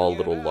small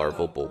little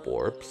larval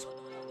bulborbs.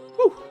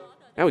 Whew.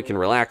 Now we can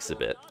relax a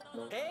bit.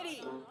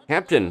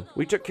 Captain,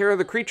 we took care of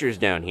the creatures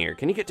down here.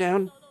 Can you get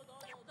down?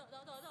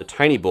 The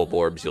tiny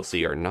bulborbs you'll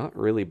see are not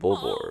really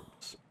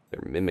bulborbs.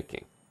 They're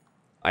mimicking.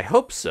 I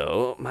hope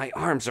so. My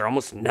arms are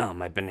almost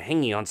numb. I've been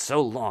hanging on so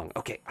long.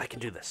 Okay, I can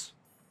do this.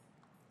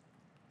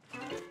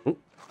 Ooh.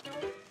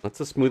 That's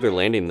a smoother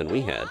landing than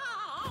we had.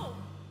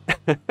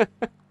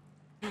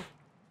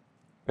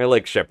 I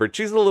like Shepherd.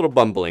 She's a little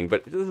bumbling,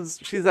 but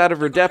she's out of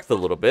her depth a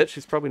little bit.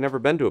 She's probably never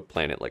been to a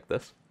planet like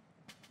this.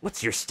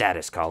 What's your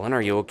status, Colin?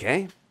 Are you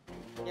okay?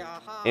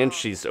 And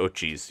she's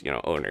Oatchi's,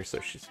 owner, so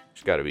she's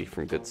got to be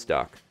from good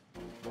stock.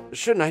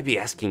 Shouldn't I be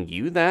asking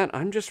you that?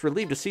 I'm just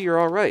relieved to see you're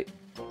all right.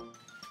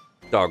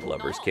 Dog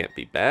lovers can't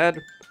be bad.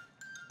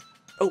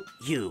 Oh,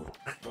 you.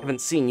 I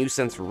haven't seen you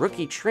since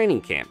rookie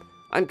training camp.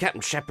 I'm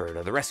Captain Shepherd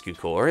of the Rescue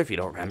Corps, if you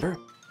don't remember.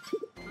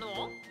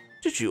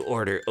 Did you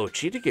order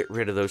Oatchi to get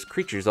rid of those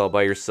creatures all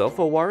by yourself,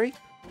 Owari?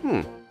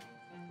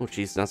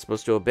 Oatchi's not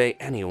supposed to obey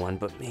anyone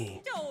but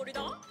me.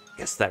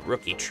 Guess that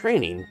rookie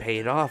training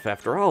paid off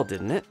after all,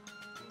 didn't it?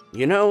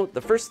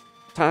 The first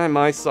time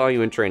I saw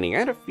you in training, I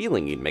had a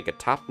feeling you'd make a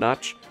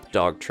top-notch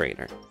dog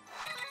trainer.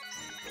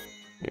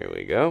 Here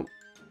we go.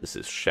 This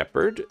is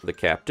Shepherd, the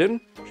captain.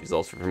 She's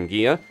also from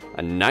Gia,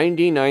 a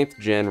 99th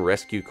gen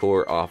Rescue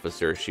Corps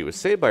officer. She was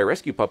saved by a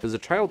rescue pup as a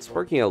child,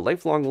 sparking a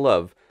lifelong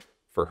love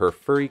for her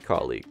furry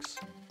colleagues.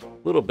 A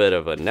little bit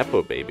of a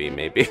nepo baby,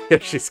 maybe.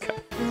 She's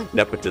got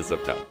nepotism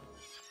now.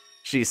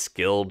 She's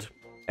skilled.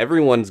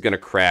 Everyone's gonna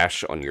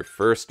crash on your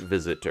first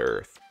visit to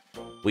Earth.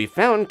 We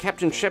found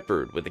Captain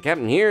Shepherd. With the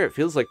captain here, it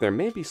feels like there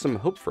may be some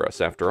hope for us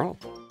after all.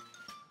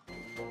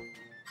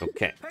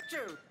 Okay.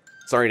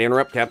 Sorry to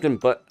interrupt, Captain,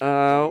 but,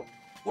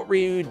 what were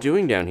you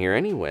doing down here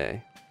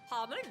anyway?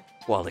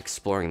 While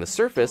exploring the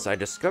surface, I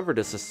discovered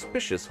a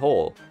suspicious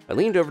hole. I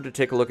leaned over to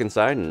take a look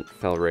inside and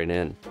fell right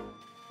in.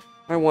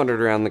 I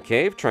wandered around the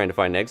cave trying to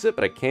find an exit,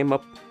 but I came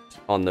up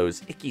on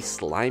those icky,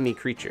 slimy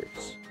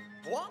creatures.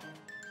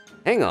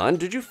 Hang on,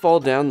 did you fall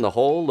down the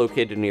hole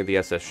located near the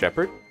SS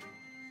Shepherd?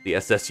 The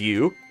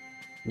SSU?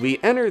 We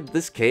entered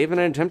this cave in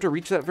an attempt to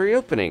reach that very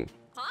opening.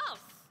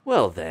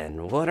 Well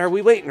then, what are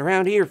we waiting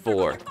around here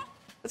for?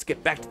 Let's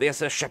get back to the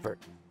SS Shepherd.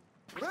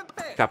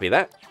 Copy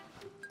that.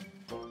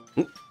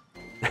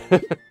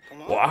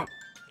 What?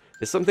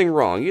 Is something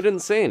wrong? You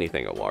didn't say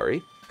anything,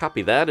 Owari.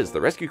 Copy that is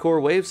the Rescue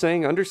Corps way of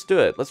saying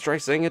understood. Let's try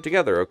saying it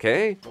together,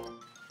 okay?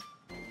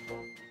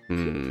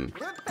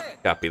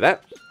 Copy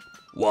that.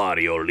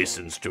 Wario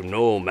listens to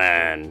no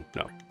man.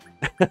 No.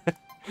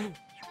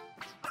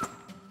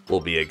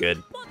 We'll be a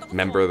good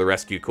member of the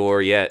Rescue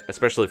Corps yet,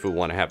 especially if we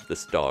want to have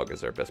this dog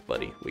as our best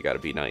buddy. We gotta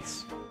be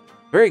nice.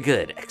 Very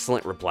good.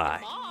 Excellent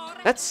reply.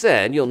 That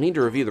said, you'll need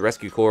to review the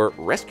Rescue Corps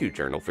Rescue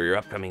Journal for your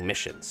upcoming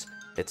missions.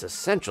 It's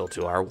essential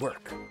to our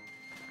work.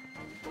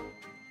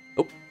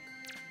 Oh,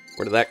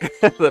 where did that...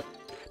 The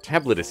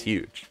tablet is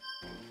huge.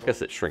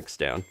 Guess it shrinks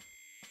down.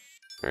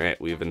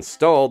 Alright, we've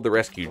installed the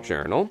Rescue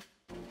Journal.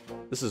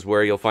 This is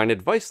where you'll find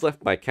advice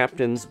left by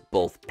captains,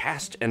 both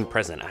past and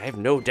present. I have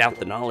no doubt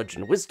the knowledge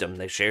and wisdom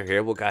they share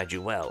here will guide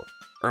you well.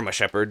 Irma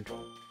Shepherd,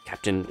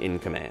 Captain in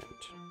Command.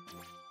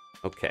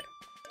 Okay,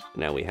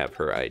 now we have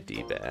her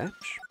ID badge.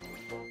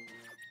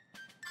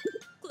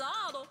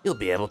 You'll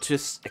be able to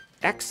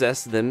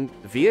access them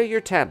via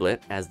your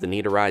tablet as the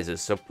need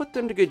arises, so put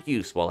them to good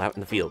use while out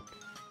in the field.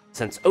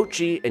 Since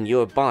Oatchi and you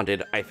have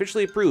bonded, I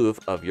officially approve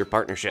of your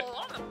partnership.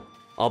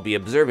 I'll be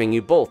observing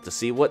you both to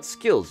see what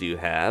skills you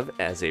have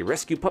as a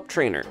rescue pup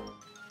trainer.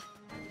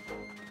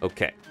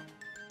 Okay,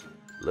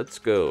 let's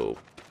go.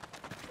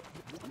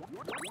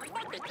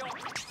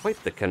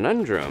 Quite the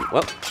conundrum.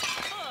 Well,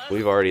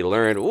 we've already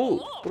learned. Ooh,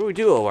 what do we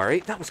do,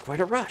 Owari? That was quite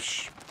a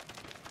rush.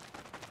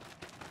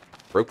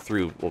 Broke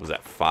through, what was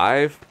that,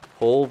 5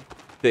 whole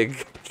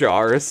big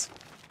jars?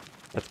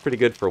 That's pretty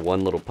good for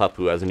one little pup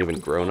who hasn't even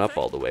grown up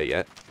all the way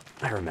yet.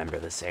 I remember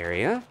this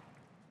area.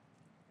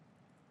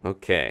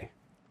 Okay.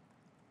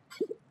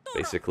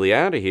 Basically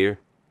out of here.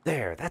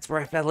 There, that's where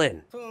I fell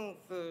in.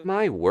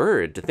 My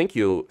word, to think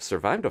you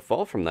survived a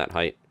fall from that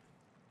height.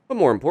 But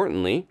more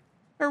importantly,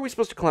 how are we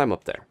supposed to climb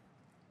up there?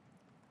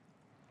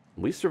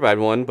 We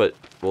survived one, but,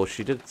 well,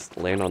 she did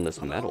land on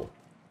this metal.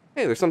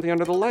 Hey, there's something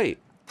under the light.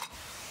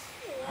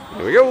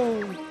 Here we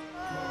go!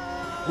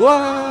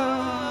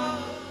 Whoa!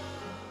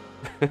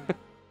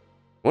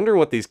 Wonder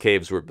what these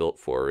caves were built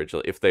for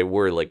originally. If they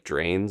were like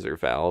drains or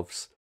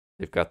valves,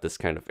 they've got this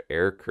kind of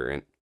air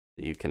current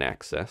that you can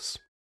access.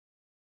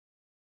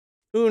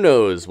 Who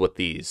knows what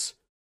these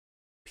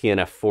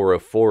PNF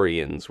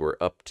 404ians were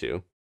up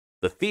to?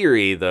 The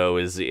theory, though,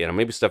 is,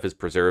 maybe stuff is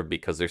preserved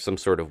because there's some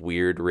sort of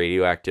weird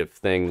radioactive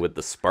thing with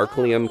the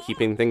sparklium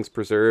keeping things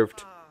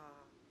preserved.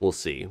 We'll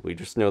see. We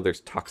just know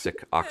there's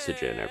toxic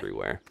oxygen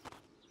everywhere.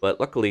 But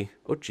luckily,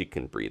 Oatchi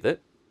can breathe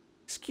it.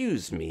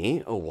 Excuse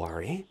me,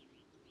 Owari.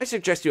 I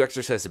suggest you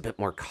exercise a bit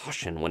more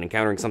caution when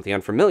encountering something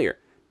unfamiliar.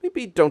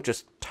 Maybe don't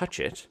just touch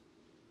it.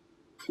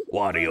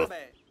 Wario.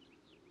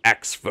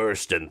 Acts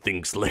first and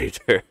thinks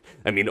later.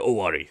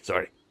 Owari,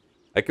 sorry.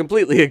 I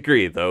completely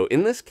agree, though.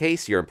 In this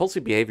case, your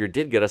impulsive behavior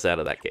did get us out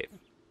of that cave.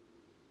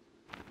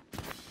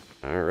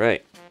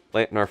 Alright,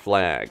 planting our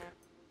flag.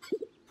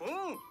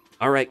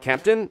 Alright,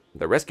 Captain,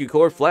 the Rescue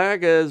Corps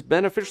flag has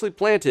been officially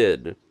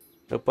planted.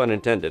 No pun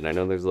intended, I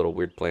know there's little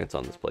weird plants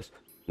on this place.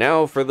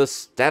 Now for the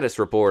status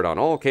report on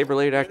all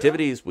cave-related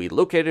activities. We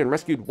located and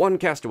rescued 1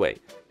 castaway,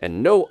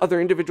 and no other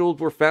individuals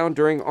were found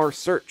during our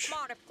search.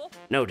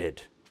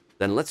 Noted.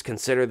 Then let's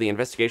consider the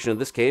investigation of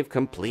this cave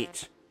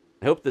complete.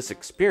 I hope this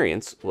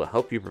experience will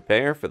help you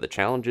prepare for the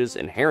challenges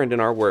inherent in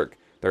our work.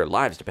 There are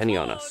lives depending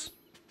on us.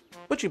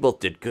 But you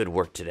both did good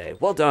work today.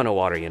 Well done,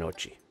 Owari and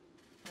Oatchi.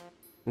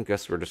 I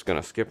guess we're just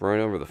gonna skip right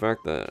over the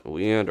fact that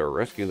we had to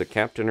rescue the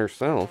captain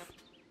herself.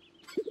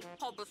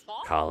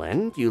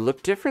 Colin, you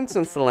look different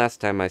since the last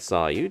time I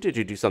saw you. Did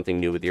you do something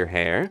new with your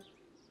hair?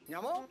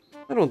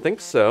 I don't think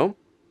so.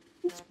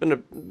 It's been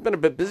a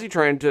bit busy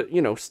trying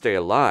to, stay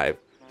alive.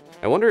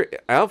 I wonder,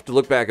 I'll have to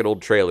look back at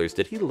old trailers.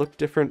 Did he look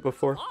different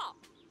before?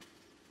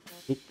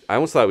 I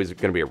almost thought he was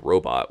gonna be a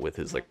robot with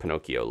his,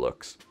 Pinocchio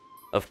looks.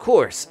 Of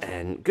course,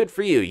 and good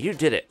for you. You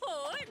did it.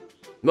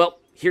 Well,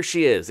 here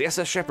she is, the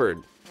SS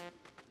Shepherd.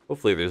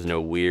 Hopefully there's no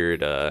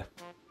weird,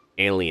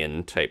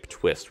 alien-type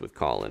twist with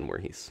Colin where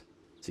he's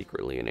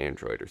secretly an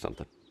android or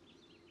something.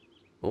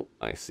 Oh,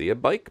 I see a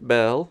bike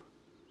bell.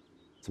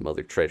 Some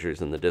other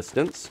treasures in the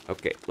distance.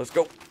 Okay, let's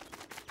go.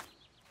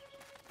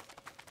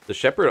 The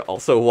Shepherd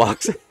also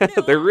walks.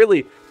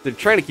 They're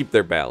trying to keep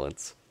their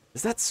balance.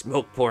 Is that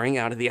smoke pouring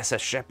out of the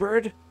SS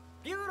Shepherd?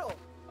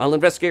 I'll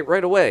investigate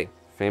right away.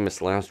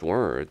 Famous last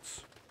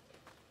words.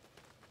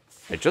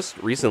 I just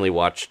recently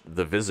watched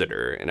The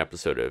Visitor, an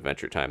episode of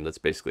Adventure Time that's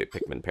basically a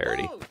Pikmin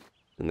parody.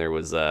 And there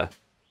was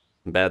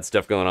bad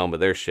stuff going on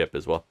with their ship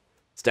as well.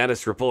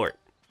 Status report.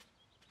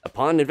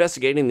 Upon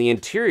investigating the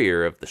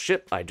interior of the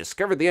ship, I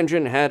discovered the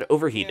engine had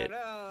overheated.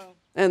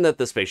 And that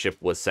the spaceship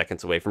was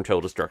seconds away from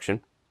total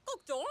destruction.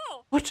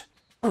 What?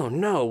 Oh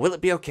no, will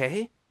it be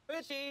okay?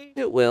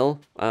 It will.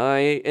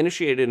 I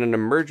initiated an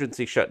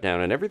emergency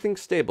shutdown and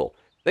everything's stable.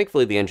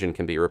 Thankfully, the engine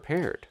can be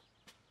repaired.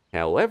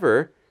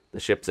 However, the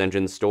ship's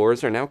engine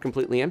stores are now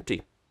completely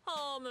empty.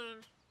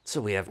 So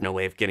we have no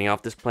way of getting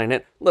off this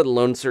planet, let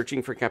alone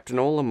searching for Captain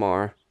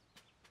Olimar.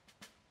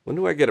 When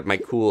do I get my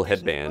cool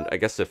headband? I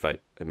guess if I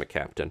am a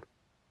captain.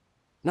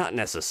 Not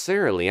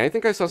necessarily. I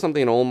think I saw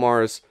something in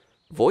Olimar's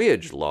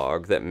voyage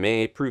log that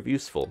may prove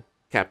useful.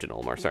 Captain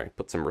Olimar, sorry.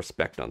 Put some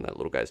respect on that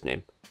little guy's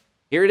name.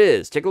 Here it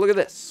is. Take a look at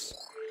this.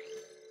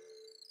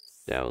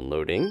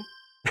 Downloading.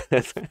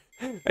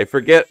 I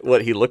forget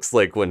what he looks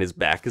like when his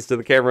back is to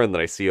the camera, and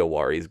then I see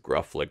Owari's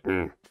gruff, like,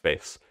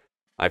 face.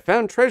 I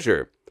found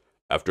treasure.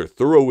 After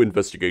thorough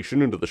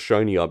investigation into the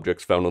shiny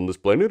objects found on this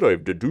planet, I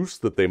have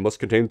deduced that they must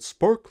contain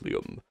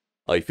sparklium.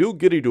 I feel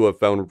giddy to have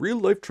found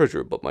real-life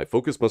treasure, but my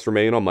focus must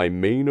remain on my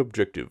main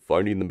objective,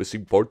 finding the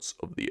missing parts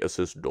of the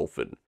SS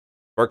Dolphin.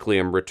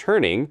 Sparklium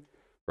returning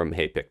from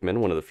Hey Pikmin,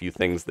 one of the few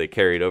things they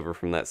carried over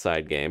from that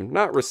side game.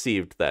 Not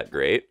received that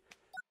great,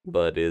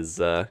 but is,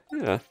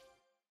 yeah,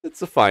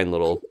 it's a fine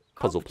little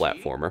puzzle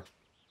platformer.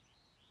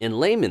 In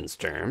layman's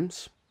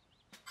terms,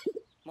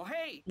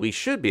 we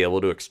should be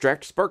able to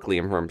extract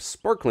sparklium from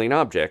sparkling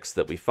objects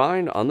that we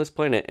find on this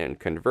planet and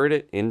convert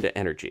it into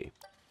energy.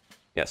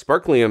 Yeah,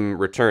 sparklium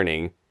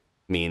returning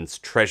means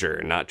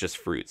treasure, not just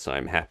fruit, so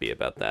I'm happy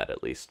about that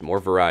at least. More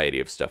variety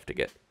of stuff to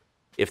get.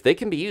 If they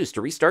can be used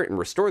to restart and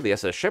restore the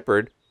SS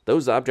Shepherd,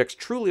 those objects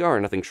truly are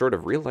nothing short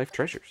of real-life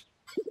treasures.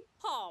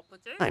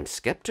 I'm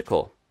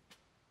skeptical.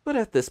 But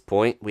at this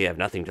point, we have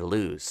nothing to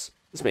lose.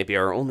 This may be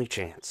our only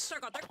chance.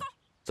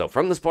 So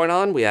from this point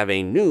on, we have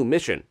a new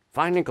mission.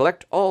 Find and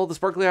collect all the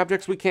sparkly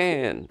objects we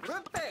can.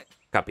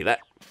 Copy that.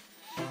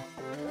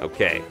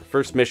 Okay,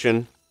 first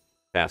mission.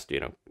 Past,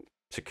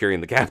 securing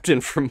the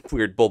captain from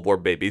weird bulbor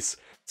babies.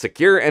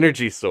 Secure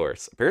energy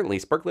source. Apparently,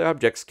 sparkly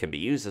objects can be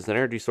used as an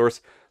energy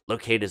source.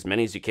 Locate as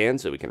many as you can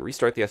so we can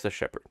restart the SS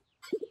Shepherd.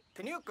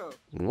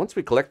 And once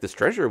we collect this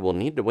treasure, we'll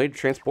need a way to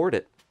transport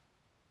it.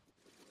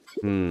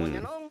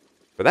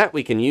 For that,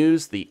 we can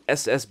use the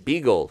SS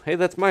Beagle. Hey,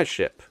 that's my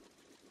ship.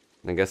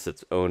 I guess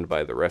it's owned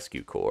by the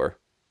Rescue Corps.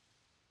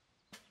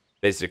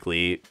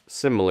 Basically,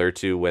 similar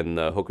to when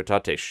the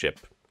Hokotate ship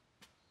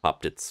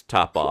popped its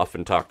top off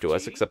and talked to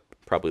us, except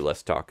probably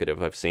less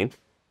talkative, I've seen.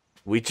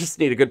 We just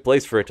need a good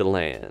place for it to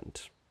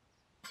land.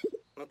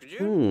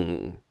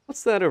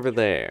 What's that over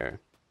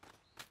there?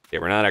 Yeah,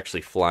 we're not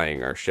actually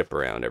flying our ship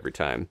around every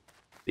time.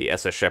 The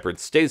SS Shepherd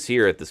stays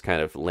here at this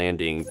kind of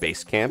landing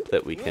base camp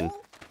that we can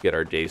get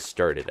our days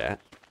started at.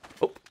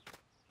 Oh.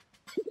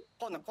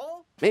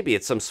 Maybe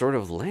it's some sort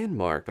of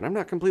landmark, but I'm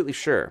not completely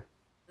sure.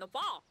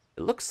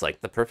 It looks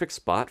like the perfect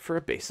spot for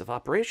a base of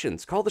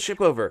operations. Call the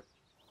ship over.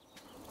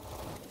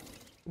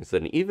 There's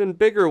an even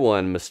bigger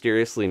one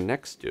mysteriously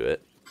next to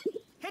it.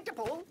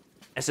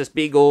 SS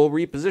Beagle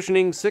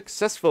repositioning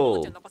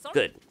successful.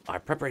 Good. Our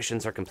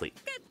preparations are complete.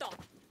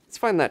 Let's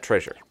find that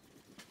treasure.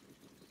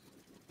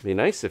 It'd be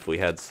nice if we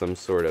had some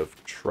sort of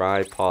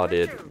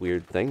tripoded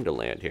weird thing to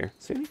land here.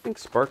 See anything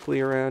sparkly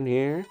around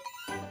here?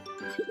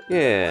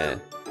 Yeah.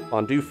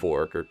 Fondue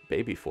fork, or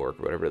baby fork,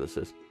 or whatever this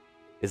is.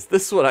 Is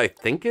this what I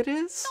think it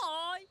is?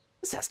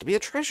 This has to be a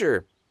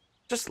treasure.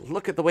 Just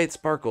look at the way it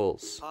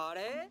sparkles.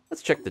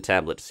 Let's check the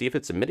tablet to see if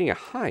it's emitting a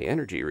high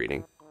energy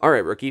reading.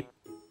 Alright, rookie.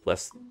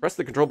 Press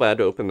the control pad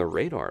to open the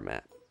radar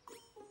map.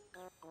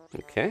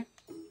 Okay.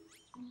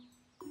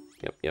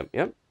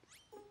 Yep.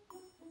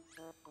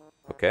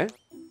 Okay.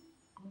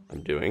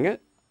 I'm doing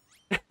it.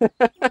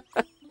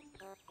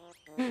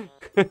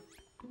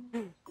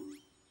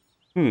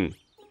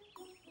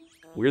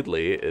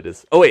 Weirdly, it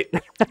is... Oh, wait.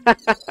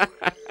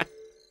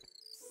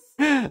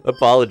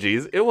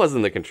 Apologies. It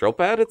wasn't the control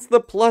pad. It's the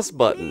plus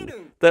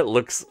button. That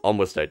looks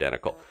almost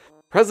identical.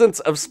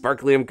 Presence of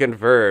sparklium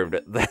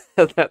confirmed.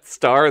 That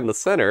star in the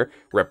center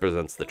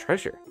represents the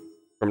treasure.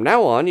 From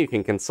now on, you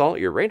can consult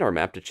your radar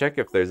map to check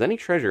if there's any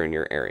treasure in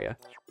your area.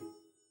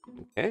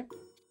 Okay.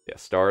 Yeah,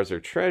 stars are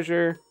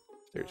treasure.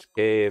 There's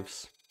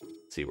caves.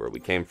 Let's see where we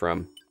came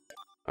from.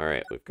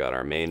 Alright, we've got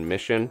our main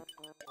mission.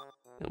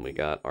 And we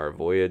got our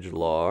voyage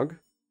log.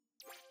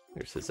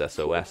 There's his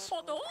SOS.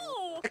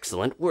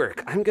 Excellent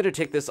work. I'm gonna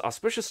take this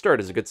auspicious start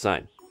as a good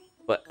sign.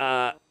 But,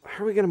 how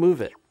are we gonna move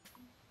it?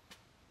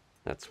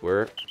 That's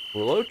where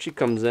Oatchi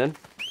comes in.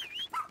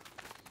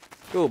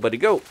 Go, buddy,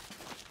 go.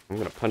 I'm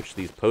gonna punch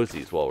these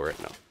posies while we're at...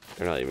 No,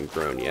 they're not even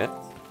grown yet.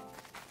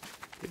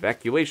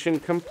 Evacuation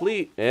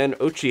complete. And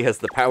Oatchi has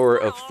the power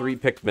of 3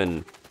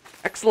 Pikmin.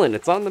 Excellent,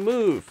 it's on the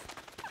move.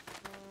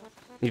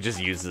 He just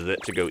uses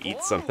it to go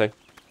eat something.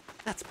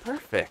 That's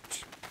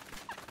perfect.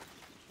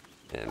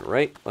 And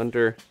right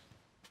under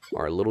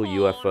our little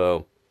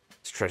UFO.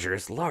 This treasure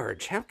is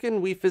large. How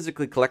can we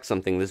physically collect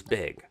something this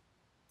big?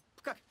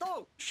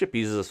 Ship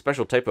uses a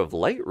special type of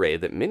light ray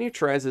that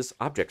miniaturizes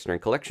objects during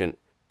collection,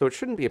 so it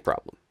shouldn't be a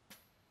problem.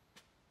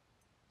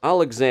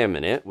 I'll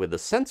examine it with the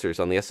sensors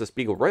on the SS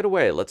Beagle right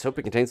away. Let's hope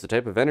it contains the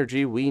type of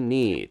energy we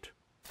need.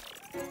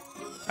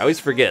 I always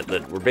forget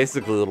that we're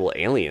basically little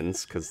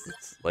aliens, because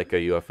it's like a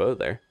UFO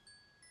there.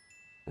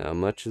 How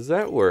much is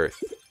that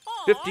worth?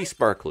 50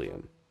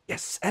 sparklium.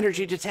 Yes,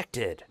 energy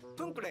detected.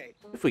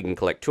 If we can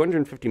collect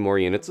 250 more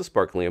units of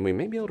sparklium, we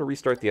may be able to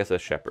restart the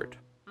SS Shepherd.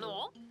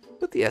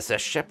 But the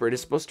SS Shepherd is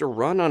supposed to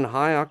run on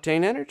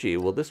high-octane energy.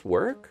 Will this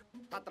work?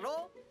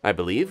 I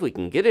believe we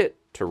can get it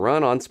to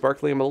run on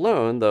sparklium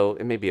alone, though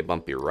it may be a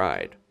bumpy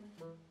ride.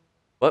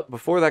 But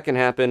before that can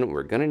happen,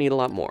 we're gonna need a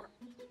lot more.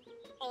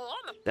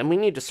 Then we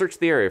need to search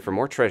the area for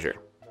more treasure.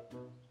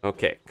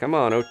 Okay, come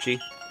on, Oatchi.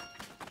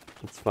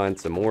 Let's find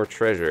some more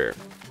treasure.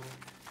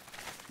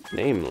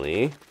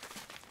 Namely,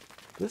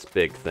 this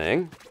big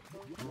thing.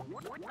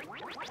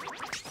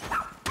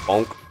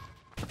 Bonk.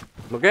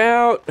 Look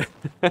out!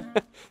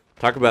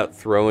 Talk about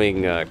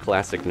throwing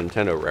classic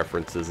Nintendo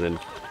references in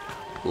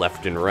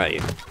left and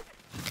right.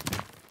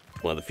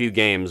 One of the few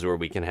games where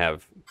we can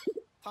have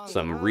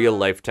some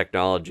real-life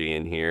technology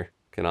in here,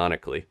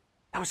 canonically.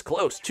 That was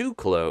close, too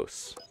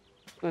close.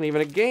 Not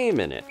even a game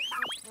in it.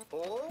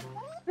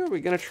 How are we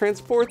gonna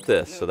transport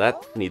this? So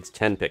that needs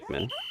 10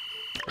 Pikmin.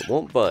 It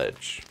won't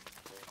budge.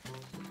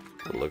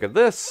 Look at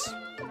this.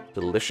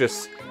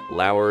 Delicious,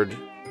 loured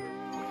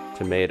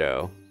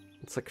tomato.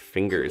 It's like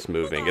fingers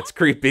moving. It's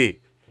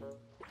creepy.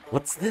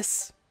 What's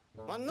this?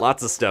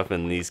 Lots of stuff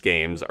in these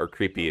games are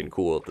creepy and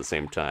cool at the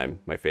same time.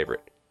 My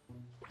favorite.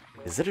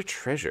 Is it a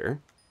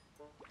treasure?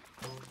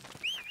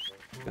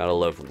 Gotta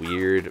love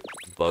weird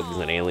bugs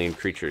and alien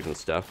creatures and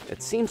stuff.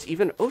 It seems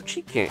even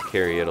Oatchi can't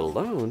carry it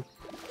alone.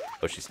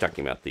 Oh, she's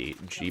talking about the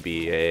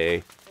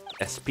GBA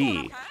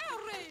SP.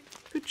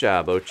 Good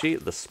job, Oatchi.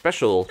 The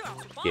special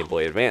Game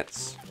Boy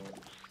Advance.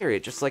 Carry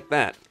it just like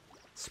that.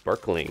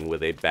 Sparkling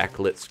with a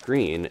backlit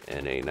screen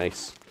and a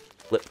nice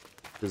flip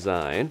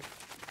design.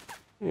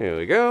 There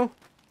we go.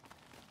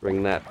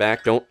 Bring that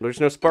back.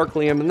 There's no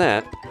sparklium in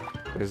that.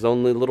 There's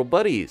only little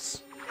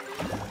buddies.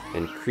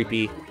 And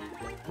creepy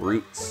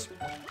roots.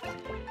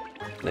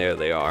 There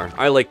they are.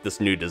 I like this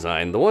new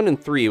design. The one in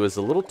 3 was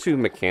a little too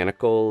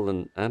mechanical,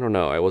 and I don't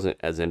know, I wasn't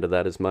as into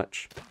that as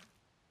much.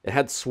 It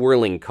had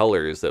swirling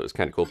colors that was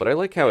kind of cool, but I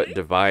like how it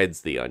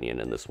divides the onion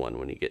in this one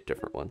when you get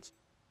different ones.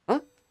 Huh?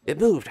 It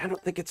moved. I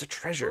don't think it's a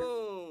treasure.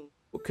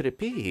 What could it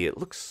be? It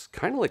looks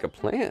kind of like a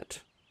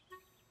plant.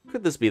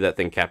 Could this be that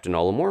thing Captain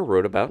Olimar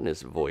wrote about in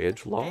his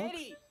voyage log?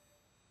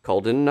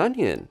 Called an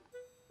onion.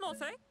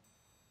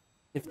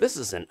 If this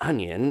is an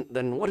onion,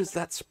 then what is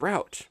that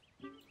sprout?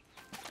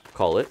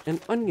 Call it an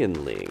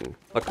onionling.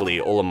 Luckily,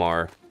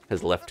 Olimar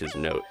has left his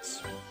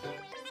notes.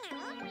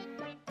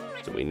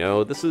 So we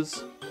know this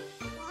is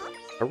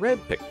a red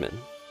Pikmin.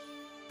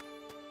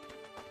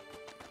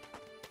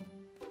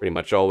 Pretty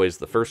much always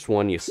the first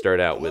one you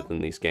start out with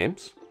in these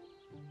games.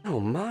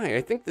 Oh my,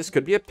 I think this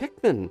could be a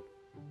Pikmin.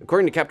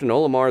 According to Captain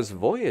Olimar's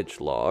voyage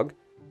log,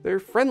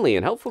 they're friendly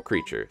and helpful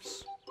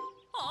creatures.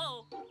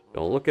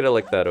 Don't look at it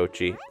like that,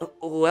 Oatchi.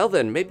 Well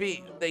then,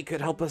 maybe they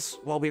could help us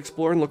while we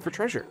explore and look for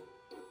treasure.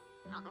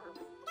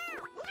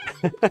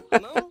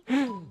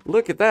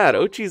 Look at that,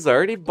 Oatchi's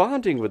already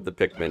bonding with the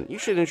Pikmin. You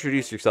should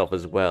introduce yourself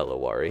as well,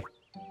 Owari.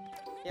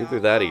 Either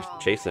that or he's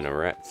chasing a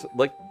rat.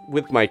 Like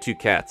with my 2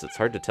 cats, it's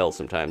hard to tell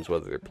sometimes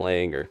whether they're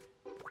playing or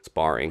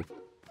sparring.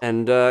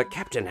 And,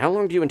 Captain, how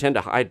long do you intend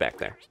to hide back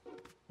there?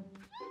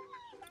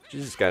 You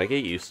just gotta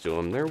get used to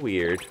them, they're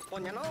weird.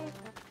 You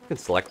can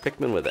select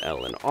Pikmin with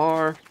L and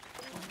R.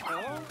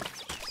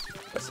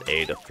 Press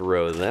A to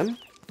throw them.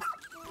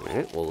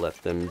 Alright, we'll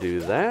let them do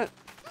that.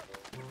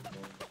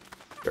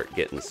 Start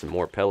getting some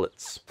more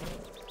pellets.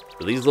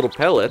 For these little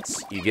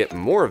pellets, you get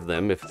more of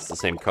them if it's the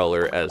same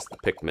color as the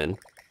Pikmin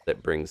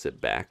that brings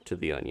it back to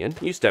the onion.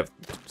 You used to have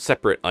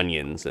separate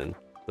onions in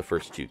the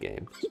first 2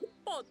 games.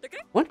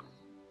 What?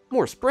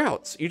 More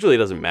sprouts. Usually it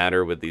doesn't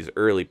matter with these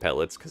early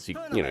pellets because you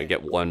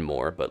get 1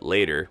 more, but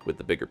later with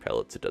the bigger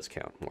pellets it does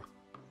count more.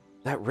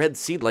 That red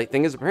seed-light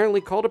thing is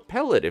apparently called a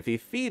pellet. If you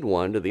feed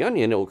one to the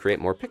onion, it will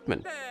create more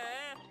Pikmin.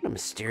 What a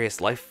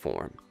mysterious life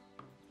form.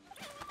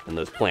 And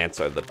those plants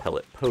are the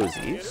pellet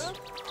posies.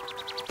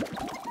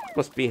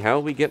 Must be how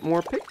we get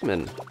more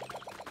Pikmin.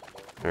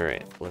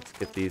 Alright, let's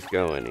get these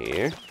going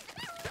here.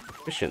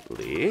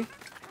 Efficiently.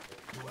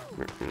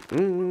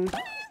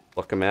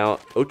 Pluck them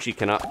out. Oatchi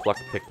cannot pluck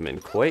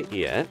Pikmin quite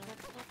yet.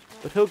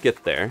 But he'll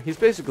get there. He's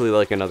basically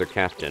like another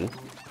captain.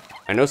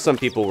 I know some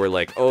people were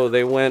like, oh,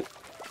 they went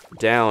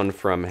down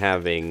from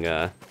having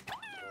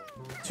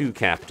 2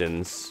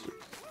 captains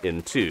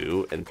in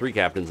 2 and 3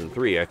 captains in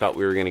 3. I thought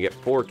we were going to get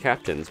 4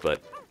 captains,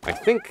 but I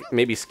think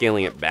maybe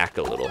scaling it back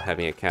a little,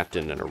 having a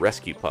captain and a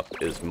rescue pup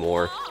is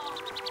more,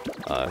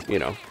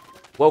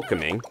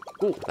 welcoming.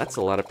 Ooh, that's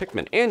a lot of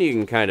Pikmin. And you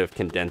can kind of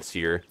condense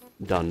your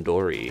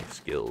Dandori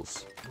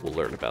skills. We'll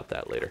learn about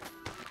that later.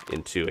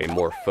 Into a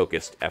more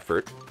focused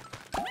effort.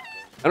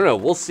 I don't know,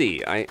 we'll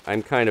see.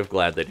 I'm kind of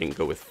glad they didn't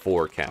go with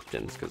 4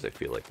 captains, because I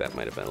feel like that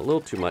might have been a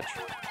little too much.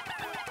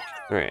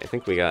 Alright, I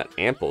think we got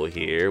ample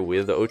here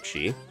with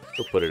Oatchi.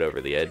 We'll put it over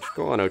the edge.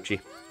 Go on,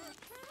 Oatchi.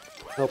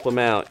 Help him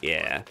out.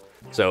 Yeah.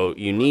 So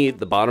you need,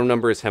 the bottom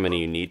number is how many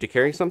you need to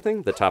carry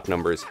something. The top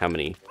number is how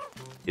many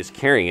is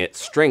carrying it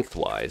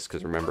strength-wise,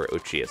 because remember,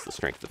 Oatchi has the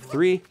strength of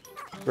 3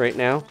 right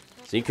now.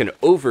 So you can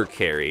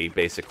overcarry,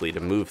 basically, to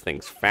move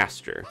things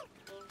faster.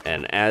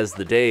 And as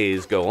the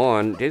days go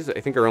on, days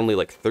I think are only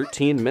like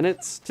 13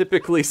 minutes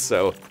typically,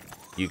 so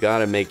you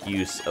gotta make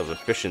use of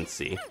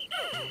efficiency.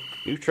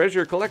 New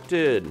treasure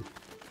collected.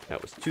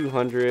 That was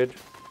 200.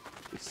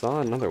 We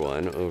saw another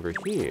one over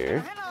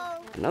here.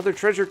 Another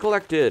treasure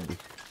collected.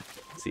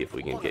 Let's see if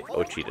we can get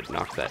Oatchi to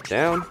knock that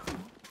down.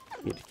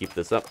 Need to keep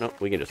this up. No,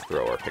 we can just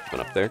throw our Pikmin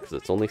up there because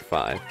it's only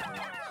 5.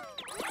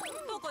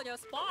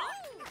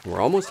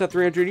 We're almost at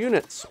 300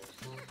 units.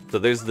 So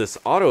there's this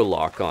auto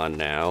lock on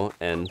now,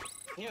 and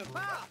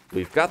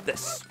we've got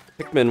this.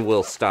 Pikmin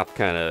will stop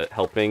kind of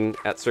helping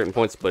at certain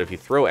points, but if you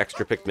throw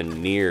extra Pikmin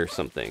near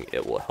something,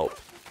 it will help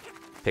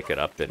pick it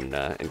up and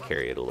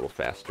carry it a little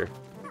faster.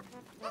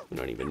 We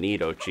don't even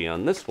need Oatchi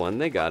on this one.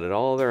 They got it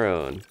all their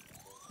own.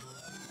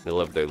 They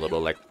love their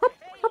little, like,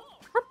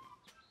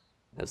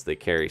 as they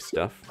carry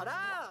stuff.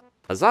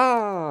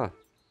 Huzzah!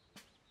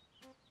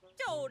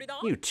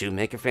 You two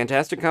make a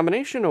fantastic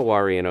combination,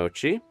 Owari and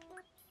Oatchi.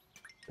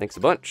 Thanks a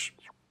bunch.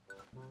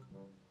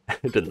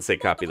 It didn't say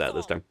copy that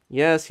this time.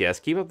 Yes, yes,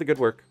 keep up the good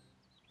work.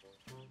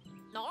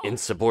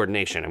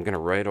 Insubordination. I'm gonna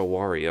write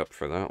Owari up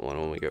for that one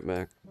when we get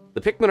back.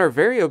 The Pikmin are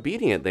very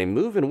obedient. They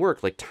move and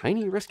work like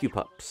tiny rescue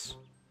pups.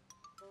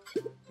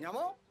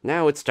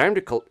 Now it's time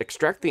to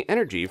extract the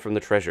energy from the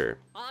treasure.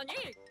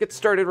 Get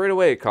started right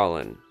away,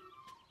 Colin.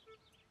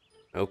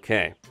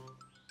 Okay.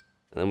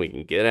 And then we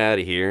can get out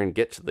of here and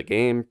get to the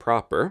game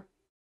proper.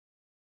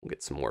 We'll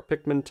get some more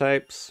Pikmin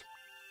types.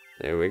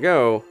 There we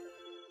go.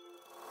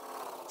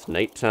 It's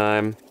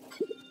nighttime.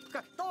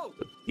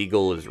 The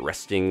beagle is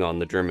resting on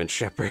the German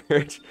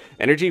Shepherd.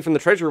 Energy from the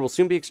treasure will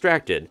soon be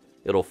extracted.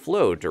 It'll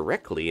flow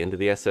directly into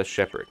the SS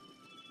Shepherd.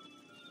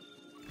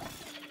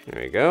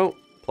 There we go.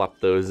 Plop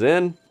those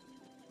in.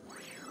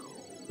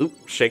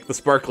 Oop, shake the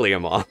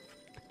Sparklium off.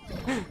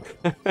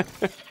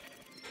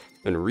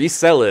 And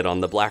resell it on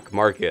the black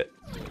market.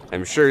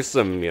 I'm sure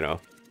some,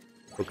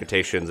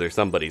 quotations or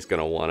somebody's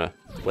gonna wanna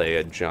play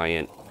a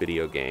giant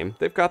video game.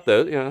 They've got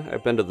those,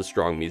 I've been to the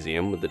Strong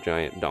Museum with the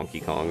giant Donkey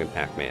Kong and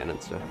Pac-Man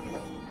and stuff.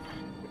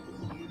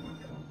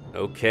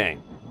 Okay.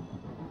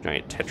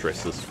 Giant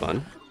Tetris is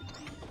fun.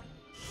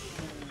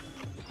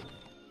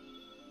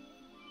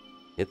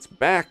 It's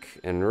back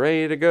and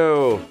ready to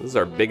go. This is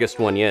our biggest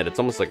one yet. It's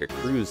almost like a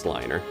cruise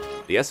liner.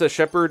 The SS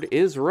Shepherd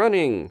is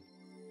running.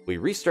 We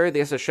restarted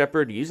the SS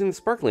Shepherd using the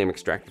Sparklium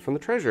extracted from the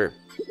treasure.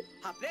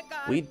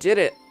 We did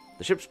it.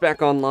 The ship's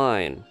back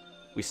online.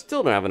 We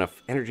still don't have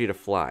enough energy to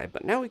fly,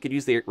 but now we could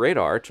use the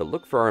radar to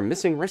look for our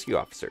missing rescue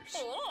officers.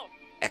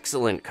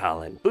 Excellent,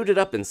 Colin. Boot it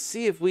up and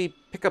see if we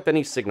pick up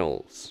any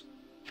signals.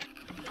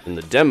 In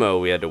the demo,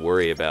 we had to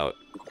worry about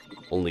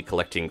only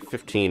collecting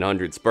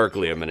 1,500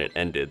 Sparklium and it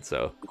ended,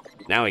 so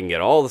now I can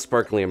get all the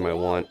Sparklium I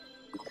want.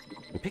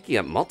 I'm picking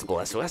up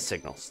multiple SOS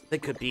signals. They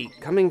could be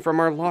coming from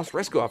our lost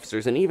rescue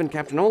officers and even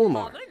Captain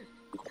Olimar.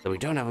 So we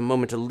don't have a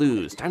moment to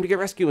lose. Time to get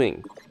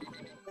rescuing.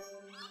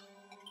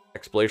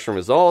 Exploration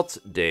results.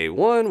 Day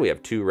 1, we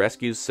have 2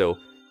 rescues, so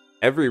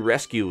every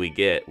rescue we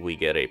get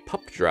a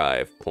pup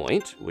drive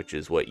point, which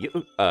is what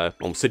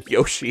almost said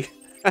Yoshi.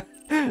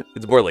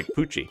 It's more like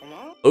Poochie.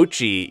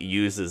 Oatchi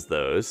uses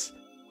those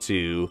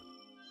to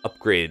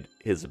upgrade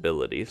his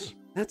abilities.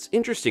 That's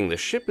interesting. The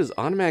ship is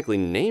automatically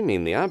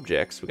naming the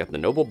objects. We got the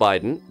Noble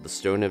Biden, the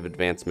Stone of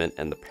Advancement,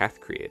 and the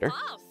Path Creator.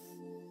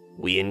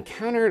 We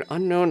encountered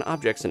unknown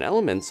objects and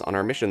elements on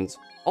our missions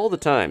all the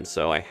time,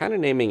 so I had a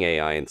naming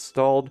AI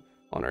installed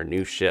on our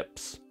new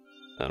ships.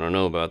 I don't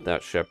know about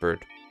that,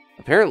 Shepherd.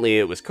 Apparently,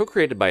 it was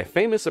co-created by a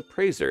famous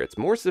appraiser. It's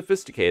more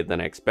sophisticated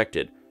than I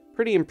expected.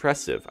 Pretty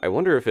impressive. I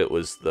wonder if it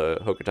was the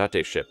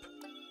Hokotate ship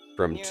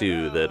from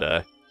 2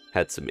 that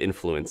had some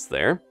influence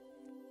there.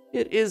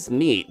 It is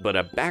neat, but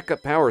a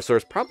backup power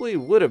source probably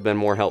would have been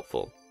more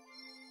helpful.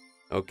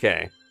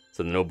 Okay,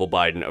 so the Noble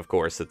Biden, of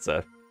course, it's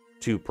a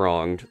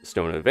 2-pronged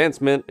Stone of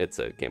Advancement. It's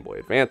a Game Boy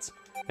Advance.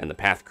 And the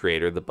Path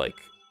Creator, the bike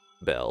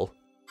bell,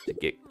 to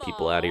get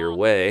people out of your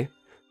way.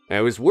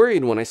 I was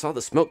worried when I saw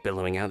the smoke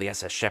billowing out of the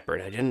SS Shepherd.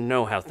 I didn't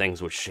know how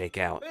things would shake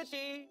out.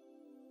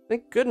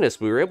 Thank goodness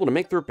we were able to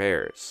make the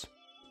repairs.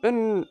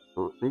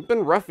 We've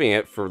been roughing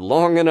it for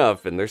long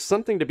enough, and there's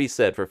something to be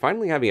said for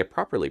finally having a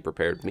properly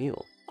prepared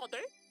meal.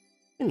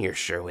 And you're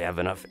sure we have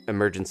enough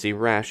emergency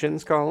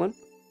rations, Colin?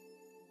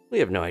 We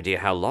have no idea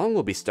how long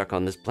we'll be stuck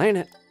on this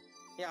planet.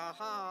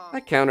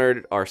 I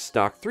counted our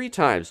stock 3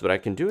 times, but I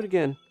can do it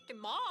again.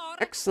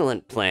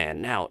 Excellent plan.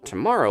 Now,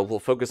 tomorrow we'll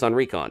focus on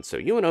recon, so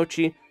you and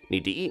Oatchi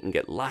need to eat and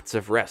get lots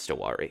of rest,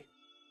 Owari.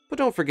 But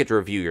don't forget to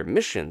review your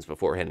missions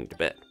before heading to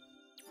bed.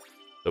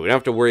 So we don't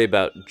have to worry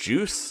about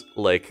juice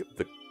like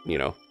the,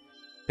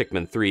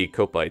 Pikmin 3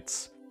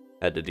 Copites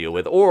had to deal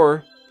with,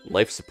 or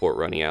life support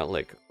running out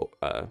like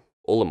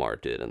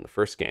Olimar did in the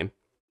first game.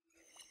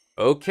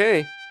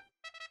 Okay.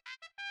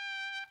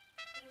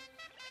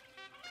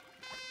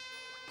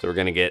 So we're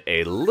going to get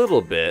a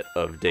little bit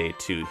of day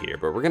 2 here,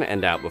 but we're going to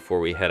end out before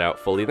we head out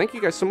fully. Thank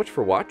you guys so much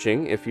for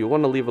watching. If you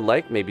want to leave a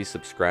like, maybe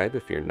subscribe.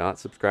 If you're not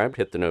subscribed,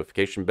 hit the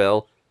notification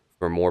bell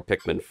for more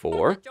Pikmin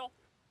 4.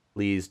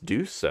 Please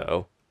do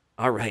so.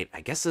 All right,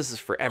 I guess this is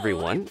for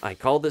everyone. I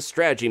call this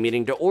strategy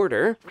meeting to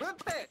order.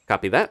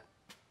 Copy that.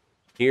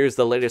 Here's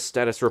the latest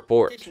status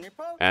report.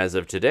 As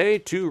of today,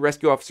 2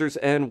 rescue officers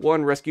and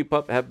 1 rescue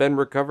pup have been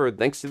recovered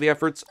thanks to the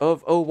efforts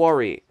of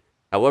Owari.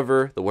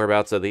 However, the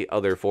whereabouts of the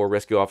other 4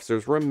 rescue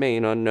officers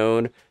remain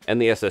unknown,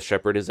 and the SS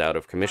Shepherd is out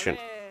of commission.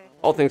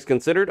 All things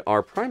considered,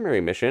 our primary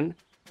mission,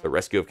 the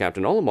rescue of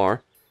Captain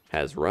Olimar,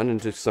 has run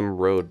into some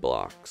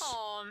roadblocks.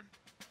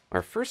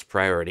 Our first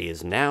priority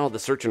is now the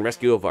search and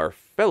rescue of our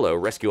fellow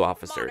rescue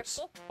officers.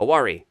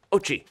 Owari,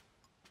 Oatchi,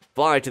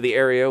 fly to the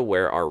area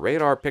where our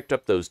radar picked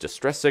up those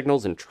distress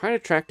signals and try to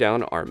track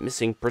down our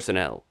missing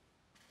personnel.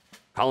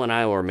 Call and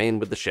I will remain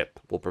with the ship.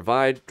 We'll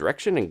provide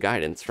direction and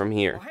guidance from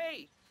here.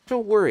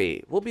 Don't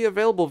worry, we'll be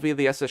available via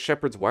the SS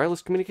Shepherd's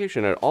wireless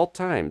communication at all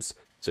times,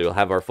 so you'll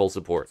have our full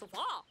support.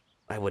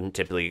 I wouldn't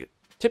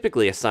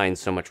typically assign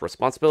so much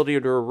responsibility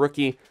to a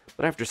rookie,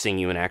 but after seeing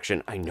you in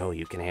action, I know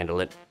you can handle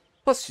it.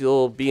 Plus,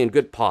 you'll be in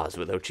good paws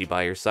with Oatchi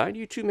by your side.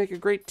 You two make a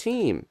great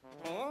team.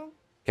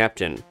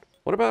 Captain,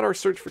 what about our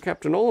search for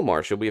Captain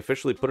Olimar? Should we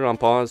officially put it on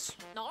pause?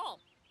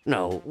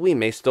 No, we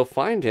may still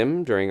find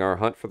him during our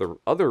hunt for the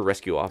other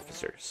rescue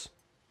officers.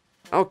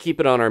 I'll keep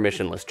it on our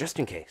mission list just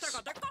in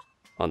case.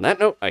 On that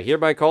note, I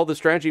hereby call the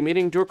strategy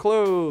meeting to a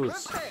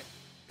close.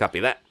 Copy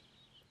that.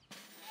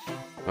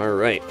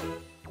 Alright.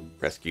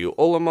 Rescue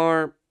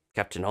Olimar.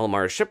 Captain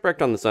Olimar is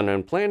shipwrecked on this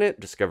unknown planet.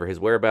 Discover his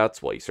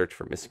whereabouts while you search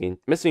for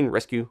missing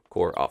Rescue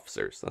Corps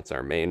officers. That's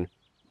our main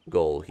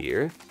goal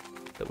here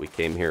that we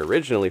came here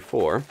originally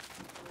for.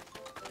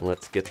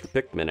 Let's get the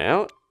Pikmin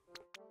out.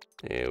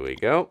 There we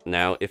go.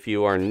 Now, if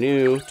you are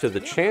new to the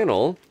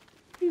channel,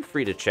 be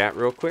free to chat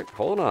real quick.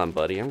 Hold on,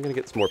 buddy. I'm going to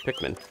get some more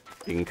Pikmin.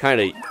 You can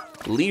kind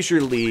of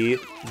leisurely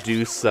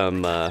do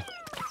some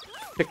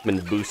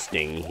Pikmin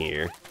boosting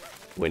here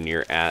when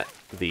you're at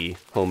the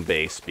home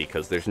base,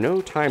 because there's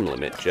no time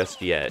limit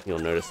just yet. You'll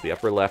notice the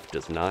upper left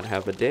does not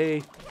have a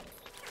day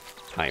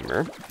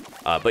timer.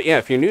 But yeah,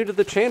 if you're new to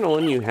the channel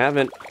and you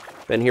haven't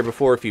been here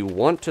before, if you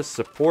want to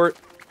support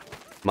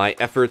my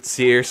efforts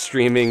here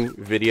streaming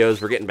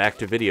videos, we're getting back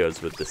to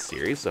videos with this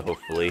series, so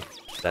hopefully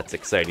that's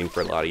exciting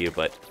for a lot of you.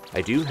 But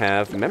I do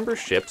have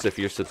memberships. If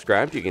you're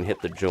subscribed, you can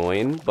hit the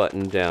join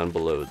button down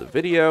below the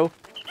video,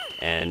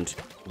 and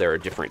there are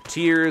different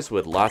tiers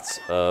with lots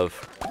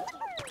of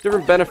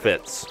different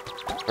benefits.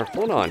 Or,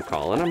 hold on,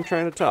 Colin, I'm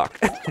trying to talk.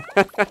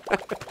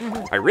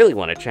 I really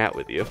want to chat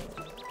with you.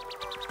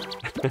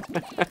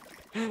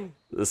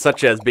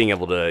 Such as being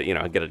able to, you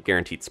know, get a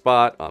guaranteed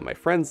spot on my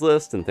friends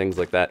list and things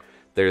like that.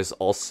 There's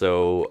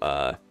also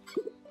a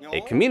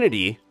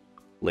community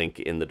link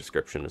in the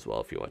description as well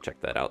if you want to check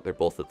that out. They're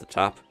both at the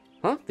top.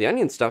 Huh? The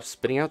onion stopped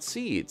spitting out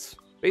seeds.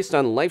 Based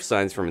on life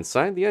signs from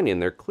inside the onion,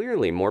 there are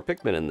clearly more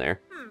Pikmin in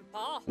there.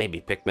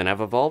 Maybe Pikmin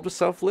have evolved to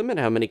self-limit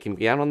how many can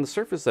be out on the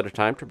surface at a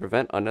time to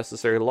prevent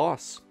unnecessary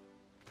loss.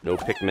 No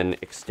Pikmin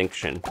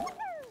extinction.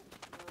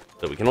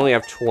 So we can only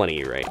have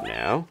 20 right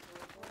now,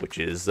 which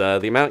is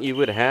the amount you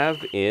would have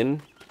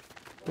in...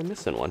 We're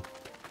missing one.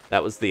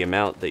 That was the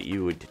amount that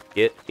you would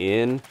get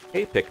in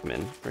a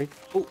Pikmin, right?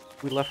 Oh,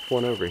 we left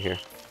one over here.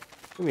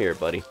 Come here,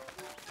 buddy.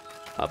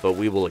 But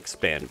we will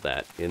expand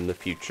that in the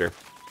future.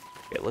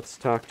 Okay, let's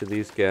talk to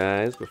these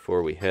guys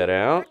before we head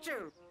out.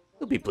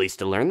 You'll be pleased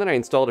to learn that I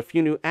installed a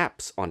few new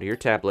apps onto your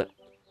tablet.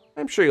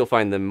 I'm sure you'll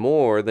find them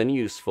more than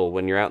useful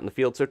when you're out in the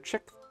field, so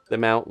check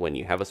them out when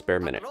you have a spare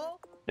minute.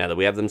 Now that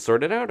we have them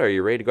sorted out, are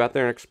you ready to go out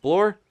there and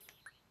explore?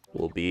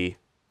 We'll be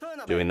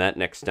doing that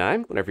next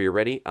time. Whenever you're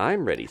ready,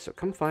 I'm ready, so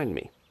come find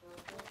me.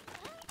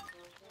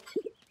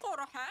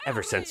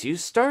 Ever since you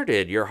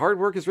started, your hard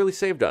work has really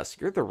saved us.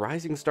 You're the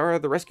rising star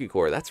of the Rescue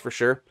Corps, that's for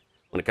sure.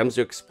 When it comes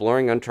to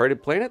exploring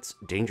uncharted planets,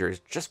 danger is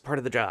just part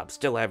of the job.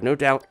 Still, I have no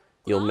doubt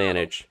you'll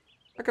manage.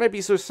 How can I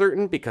be so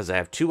certain? Because I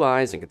have 2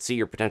 eyes and can see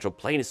your potential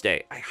plain as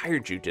day. I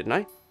hired you, didn't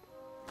I?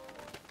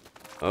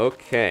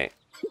 Okay.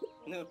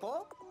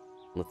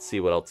 Let's see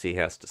what else he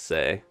has to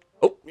say.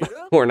 Oh,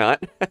 or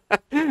not.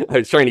 I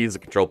was trying to use the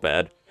control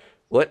pad.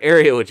 What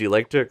area would you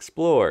like to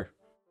explore?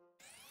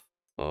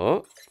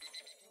 Oh.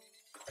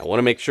 I want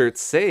to make sure it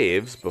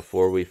saves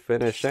before we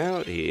finish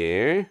out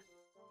here.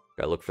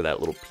 Gotta look for that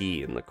little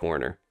P in the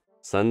corner.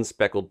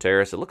 Sun-speckled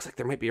terrace. It looks like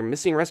there might be a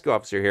missing rescue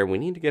officer here. We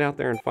need to get out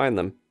there and find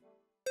them.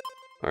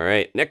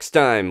 Alright, next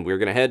time we're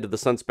gonna head to the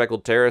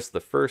Sun-speckled terrace, the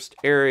first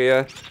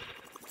area.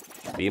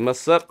 Beam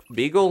us up,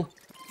 Beagle.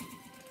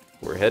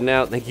 We're heading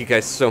out. Thank you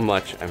guys so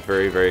much. I'm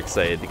very, very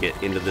excited to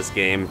get into this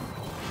game.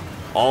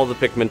 All the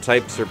Pikmin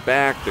types are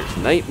back. There's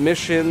night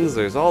missions.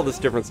 There's all this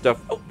different stuff.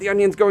 Oh, the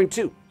onion's going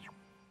too.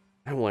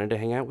 I wanted to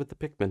hang out with the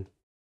Pikmin.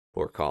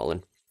 Poor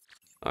Colin.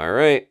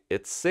 Alright,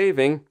 it's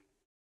saving.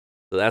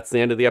 So that's the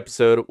end of the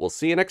episode. We'll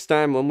see you next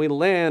time when we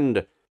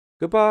land.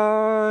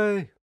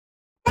 Goodbye!